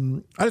 I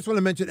just want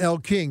to mention Elle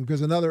King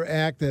because another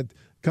act that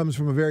comes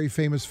from a very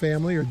famous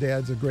family. Her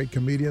dad's a great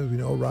comedian, as we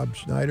know, Rob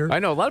Schneider. I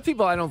know. A lot of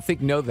people I don't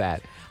think know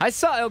that. I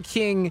saw Elle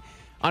King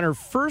on her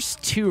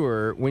first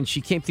tour when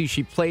she came through.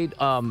 She played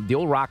the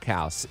old Rock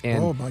House.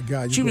 And oh, my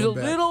God. She was a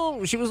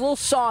little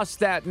sauced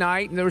that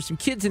night, and there were some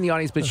kids in the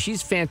audience, but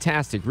she's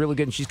fantastic, really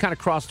good. And she's kind of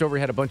crossed over,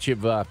 had a bunch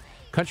of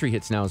country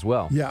hits now as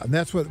well. Yeah, and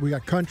that's what we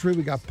got country,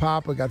 we got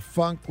pop, we got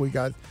funk, we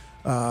got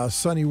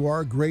Sonny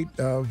War, great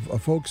a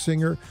folk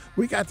singer.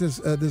 We got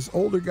this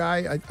older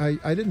guy.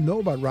 I didn't know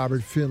about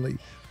Robert Finley,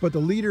 but the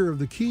leader of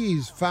the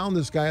Keys found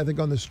this guy, I think,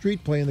 on the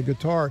street playing the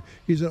guitar.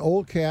 He's an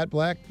old cat,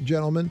 black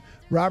gentleman,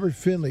 Robert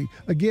Finley.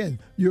 Again,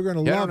 you're going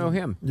to love him. I don't know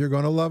him. You're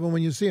going to love him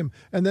when you see him.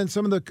 And then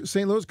some of the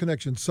St. Louis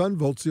connections,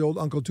 Sunvolt's the old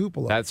Uncle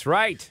Tupelo. That's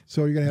right.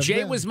 So you're going to have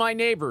Jay them. was my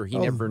neighbor. He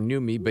never knew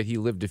me, but he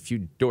lived a few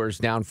doors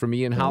down from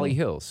me in Holly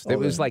Hills. It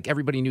was like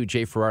everybody knew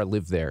Jay Farrar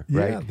lived there,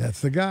 right? Yeah,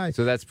 that's the guy.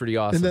 So that's pretty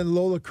awesome. And then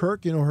Lola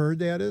Kirk, you know who her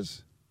dad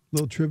is?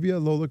 Little trivia,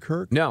 Lola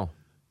Kirk? No.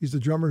 He's the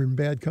drummer in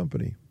Bad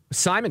Company.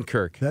 Simon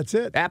Kirk. That's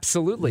it.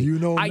 Absolutely. You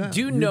know I that.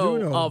 do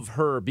know of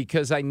her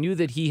because I knew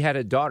that he had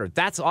a daughter.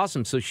 That's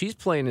awesome. So she's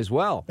playing as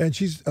well. And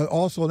she's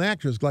also an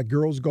actress, like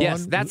Girls Gone.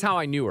 Yes, that's how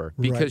I knew her,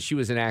 because she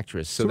was an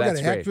actress. So that's we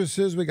got great.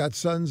 actresses, we got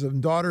sons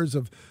and daughters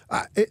of...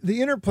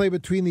 the interplay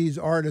between these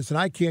artists, and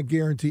I can't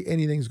guarantee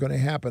anything's going to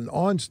happen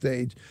on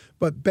stage,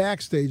 but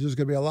backstage there's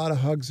going to be a lot of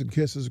hugs and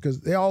kisses because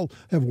they all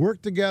have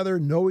worked together,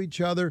 know each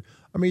other.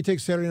 I mean, you take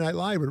Saturday Night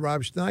Live with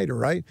Rob Schneider,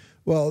 right?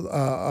 Well,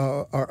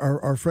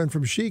 our friend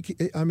from Chic,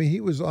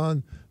 he was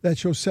on that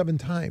show 7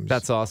 times.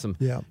 That's awesome.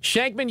 Yeah.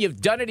 Schankman, you've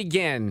done it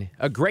again.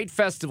 A great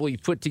festival you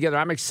put together.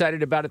 I'm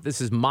excited about it.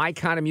 This is my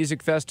kind of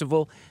music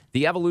festival,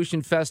 the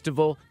Evolution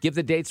Festival. Give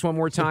the dates one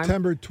more time.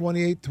 September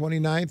 28th,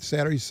 29th,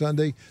 Saturday,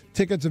 Sunday.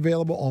 Tickets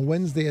available on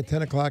Wednesday at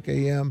 10 o'clock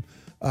a.m.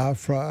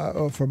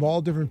 From all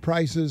different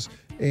prices.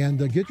 And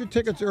get your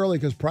tickets early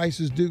because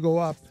prices do go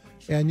up.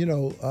 And,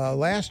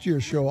 last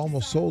year's show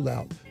almost sold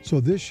out. So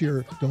this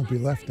year, don't be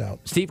left out.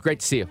 Steve,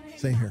 great to see you.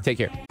 Same here. Take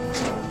care.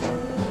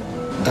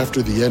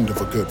 After the end of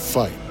a good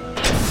fight,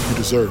 you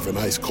deserve an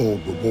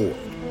ice-cold reward.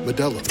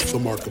 Modelo is the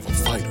mark of a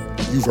fighter.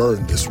 You've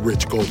earned this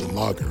rich golden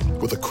lager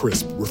with a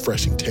crisp,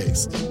 refreshing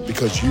taste.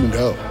 Because you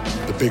know,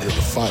 the bigger the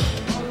fight,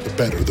 the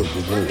better the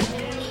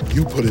reward.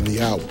 You put in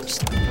the hours,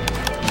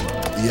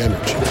 the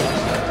energy,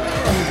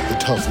 the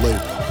tough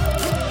labor.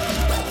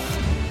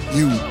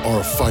 You are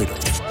a fighter,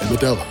 and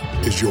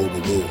Modelo is your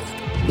reward.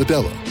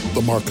 Modelo,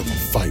 the mark of a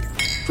fighter.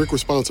 Drink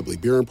responsibly.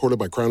 Beer imported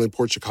by Crown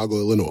Imports, Chicago,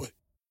 Illinois.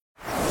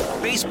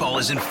 Baseball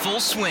is in full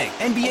swing.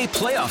 NBA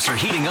playoffs are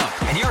heating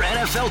up, and your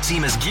NFL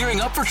team is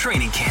gearing up for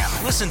training camp.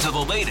 Listen to the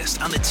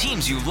latest on the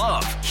teams you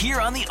love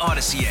here on the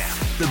Odyssey app.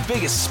 The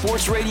biggest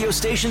sports radio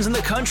stations in the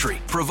country,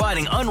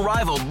 providing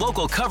unrivaled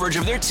local coverage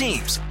of their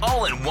teams,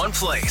 all in one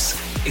place.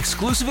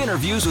 Exclusive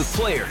interviews with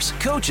players,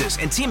 coaches,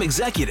 and team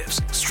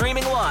executives,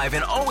 streaming live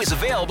and always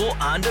available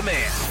on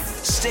demand.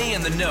 Stay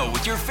in the know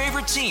with your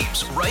favorite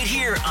teams right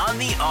here on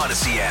the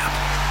Odyssey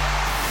app.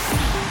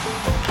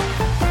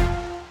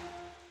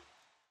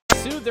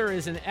 Sue, there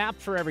is an app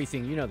for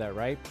everything. You know that,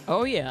 right?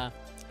 Oh, yeah.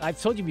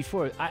 I've told you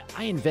before,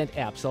 I invent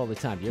apps all the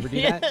time. Do you ever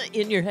do that?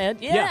 In your head?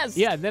 Yes.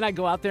 Yeah. Then I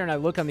go out there and I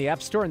look on the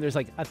App Store, and there's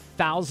like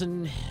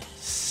 1,000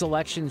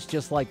 selections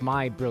just like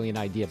my brilliant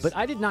idea. But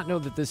I did not know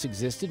that this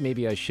existed.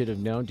 Maybe I should have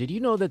known. Did you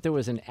know that there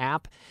was an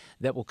app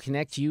that will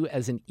connect you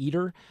as an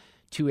eater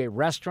to a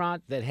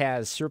restaurant that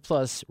has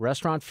surplus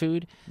restaurant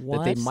food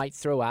that they might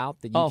throw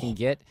out that you can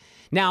get?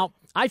 Now,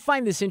 I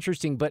find this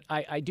interesting, but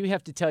I do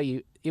have to tell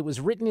you, it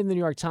was written in the New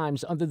York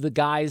Times under the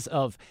guise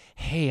of,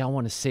 hey, I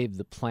want to save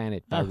the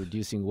planet by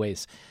reducing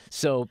waste.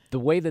 So the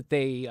way that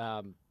they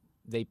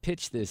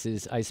pitch this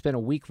is, I spent a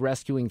week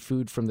rescuing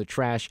food from the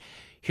trash.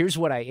 Here's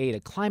what I ate. A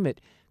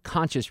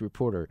climate-conscious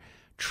reporter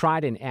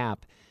tried an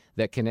app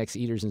that connects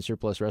eaters and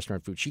surplus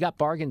restaurant food. She got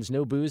bargains,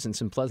 no booze, and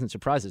some pleasant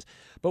surprises.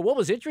 But what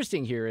was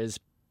interesting here is,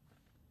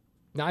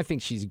 now I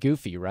think she's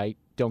goofy, right?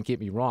 Don't get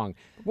me wrong.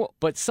 Well,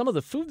 but some of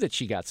the food that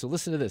she got, so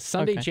listen to this.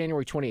 Sunday,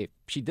 January 28th,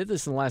 she did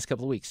this in the last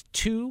couple of weeks.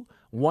 2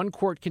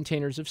 1-quart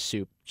containers of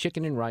soup,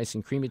 chicken and rice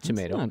and creamy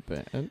tomato. Not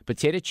bad.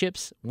 Potato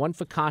chips, 1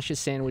 focaccia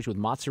sandwich with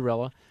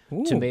mozzarella,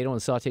 tomato, and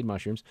sautéed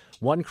mushrooms,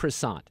 1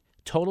 croissant.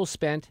 Total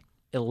spent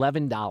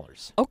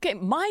 $11. Okay,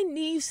 my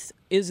niece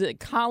is at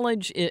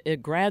college,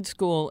 at grad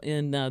school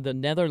in the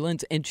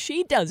Netherlands, and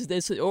she does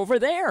this over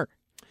there.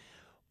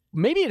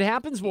 Maybe it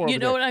happens more. You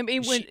know there. what I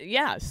mean?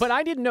 Yes. But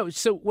I didn't know.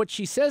 So what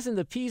she says in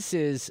the piece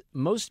is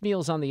most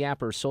meals on the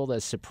app are sold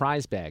as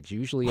surprise bags,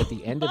 usually at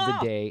the end of the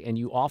day, and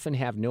you often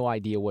have no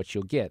idea what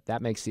you'll get.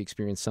 That makes the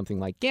experience something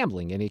like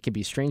gambling, and it can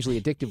be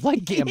strangely addictive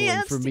like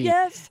gambling for me,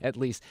 at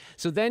least.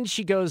 So then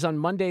she goes on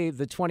Monday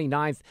the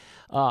 29th,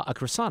 a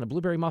croissant, a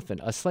blueberry muffin,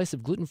 a slice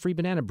of gluten-free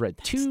banana bread,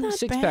 2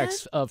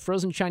 6-packs of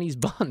frozen Chinese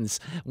buns,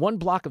 1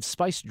 block of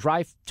spiced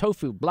dry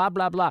tofu, blah,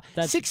 blah, blah.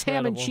 That's 6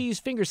 ham and cheese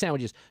finger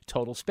sandwiches.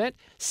 Total spent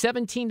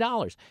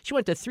 $17. She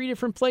went to 3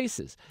 different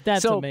places.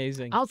 That's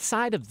amazing.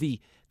 Outside of the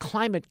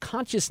climate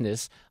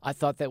consciousness, I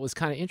thought that was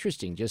kind of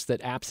interesting, just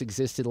that apps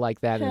existed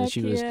like that, and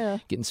she was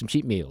getting some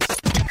cheap meals.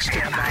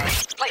 Stand by.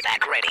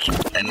 Playback ready.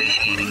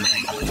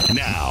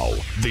 Now,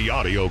 the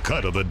audio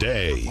cut of the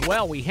day.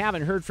 Well, we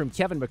haven't heard from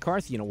Kevin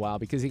McCarthy in a while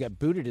because he got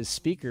booted as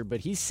Speaker,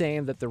 but he's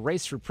saying that the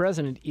race for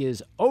president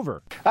is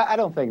over. I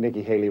don't think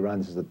Nikki Haley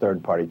runs as a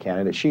third-party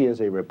candidate. She is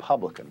a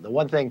Republican. The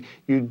one thing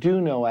you do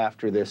know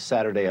after this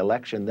Saturday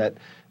election that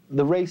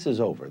the race is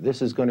over.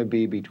 This is going to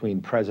be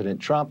between President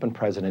Trump and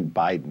President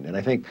Biden. And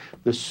I think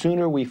the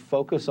sooner we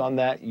focus on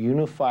that,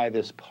 unify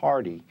this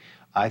party,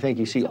 I think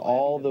you see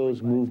all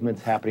those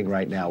movements happening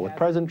right now. With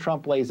President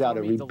Trump lays out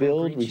a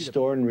rebuild,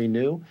 restore, and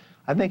renew,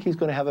 I think he's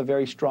going to have a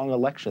very strong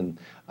election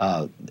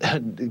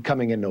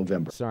coming in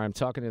November. Sorry, I'm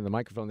talking in the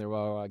microphone there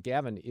while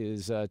Gavin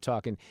is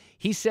talking.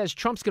 He says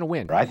Trump's going to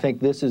win. I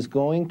think this is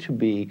going to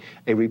be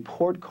a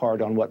report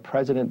card on what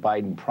President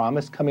Biden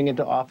promised coming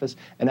into office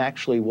and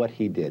actually what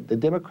he did. The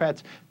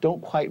Democrats don't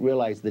quite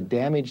realize the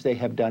damage they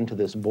have done to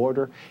this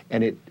border,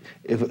 and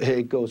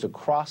it goes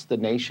across the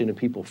nation and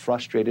people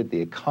frustrated, the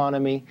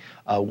economy,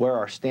 where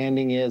our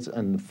standing is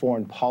and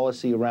foreign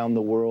policy around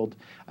the world.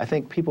 I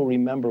think people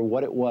remember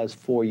what it was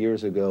 4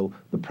 years ago,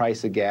 the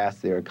price of gas,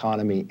 their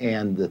economy,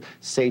 and the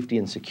safety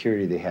and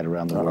security they had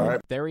around the world.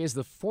 Right. There he is,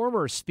 the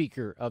former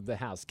Speaker of the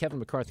House, Kevin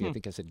McCarthy. I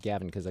think I said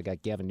Gavin because I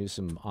got Gavin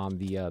Newsom on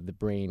the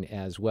brain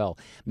as well,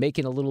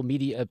 making a little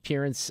media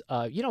appearance.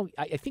 I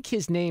think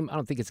his name, I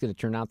don't think it's going to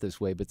turn out this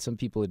way, but some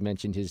people had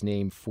mentioned his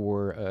name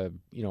for,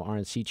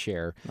 RNC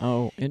chair.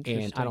 Oh,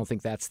 interesting. And I don't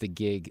think that's the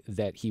gig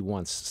that he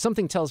wants.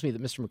 Something tells me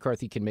that Mr.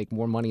 McCarthy can make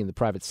more money in the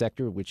private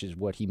sector, which is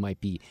what he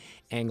might be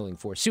angling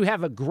for. Sue,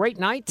 have a great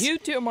night. You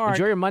too, Mark.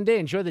 Enjoy your Monday.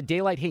 Enjoy the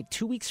daylight. Hey,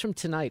 2 weeks from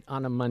tonight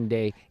on a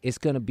Monday, it's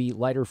going to be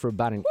lighter for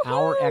about an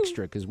hour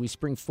extra because we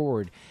spring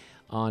forward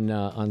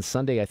on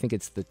Sunday. I think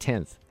it's the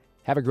 10th.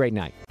 Have a great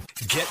night.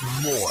 Get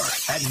more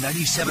at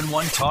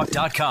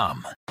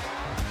 971talk.com.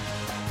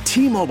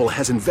 T-Mobile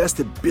has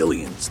invested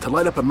billions to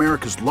light up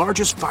America's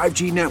largest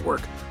 5G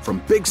network,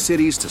 from big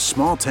cities to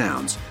small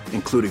towns,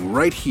 including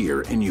right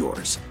here in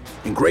yours.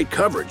 And great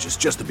coverage is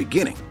just the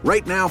beginning.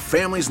 Right now,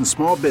 families and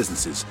small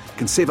businesses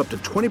can save up to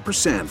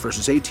 20%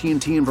 versus AT&T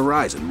and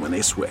Verizon when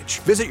they switch.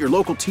 Visit your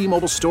local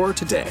T-Mobile store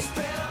today.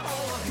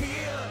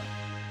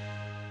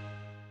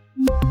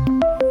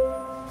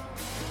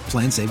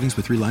 Plan savings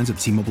with 3 lines of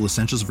T-Mobile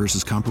Essentials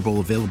versus comparable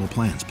available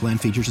plans. Plan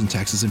features and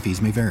taxes and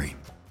fees may vary.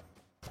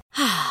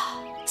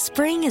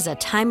 Spring is a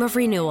time of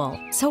renewal,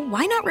 so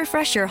why not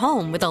refresh your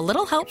home with a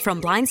little help from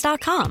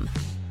Blinds.com?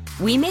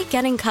 We make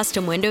getting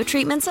custom window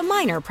treatments a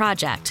minor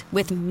project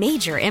with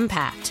major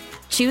impact.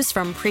 Choose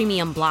from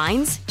premium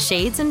blinds,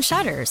 shades, and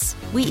shutters.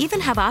 We even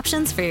have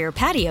options for your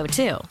patio,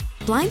 too.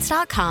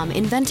 Blinds.com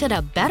invented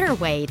a better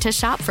way to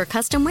shop for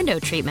custom window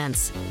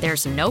treatments.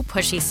 There's no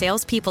pushy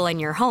salespeople in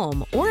your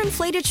home or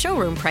inflated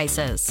showroom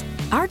prices.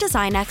 Our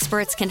design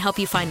experts can help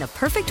you find the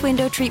perfect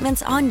window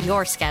treatments on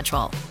your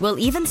schedule. We'll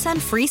even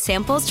send free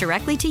samples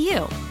directly to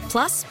you.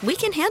 Plus, we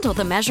can handle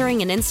the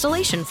measuring and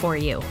installation for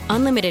you.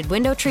 Unlimited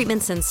window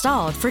treatments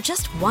installed for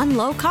just one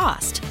low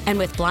cost. And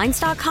with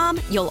Blinds.com,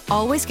 you'll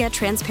always get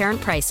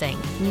transparent pricing.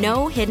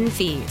 No hidden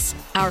fees.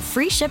 Our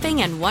free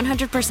shipping and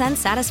 100%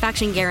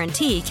 satisfaction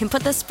guarantee can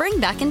put the spring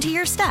back into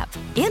your step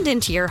and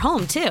into your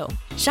home, too.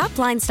 Shop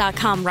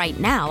Blinds.com right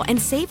now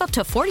and save up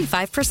to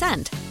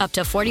 45%. Up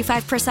to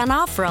 45%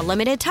 off for a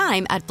limited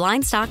time at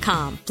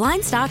Blinds.com.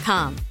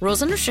 Blinds.com.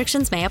 Rules and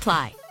restrictions may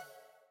apply.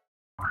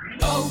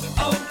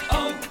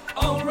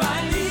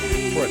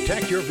 O'Reilly.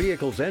 Protect your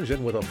vehicle's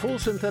engine with a full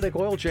synthetic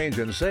oil change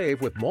and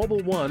save with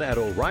Mobil 1 at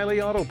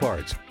O'Reilly Auto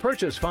Parts.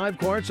 Purchase 5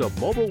 quarts of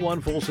Mobil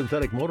 1 full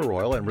synthetic motor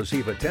oil and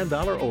receive a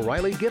 $10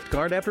 O'Reilly gift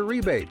card after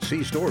rebate.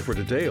 See store for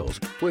details.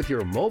 With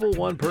your Mobil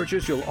 1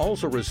 purchase, you'll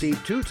also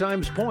receive 2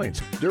 times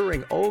points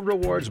during O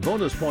Rewards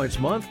Bonus Points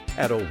Month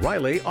at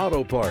O'Reilly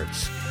Auto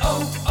Parts.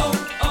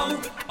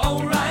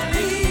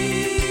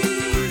 O'Reilly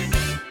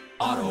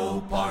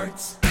Auto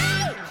Parts.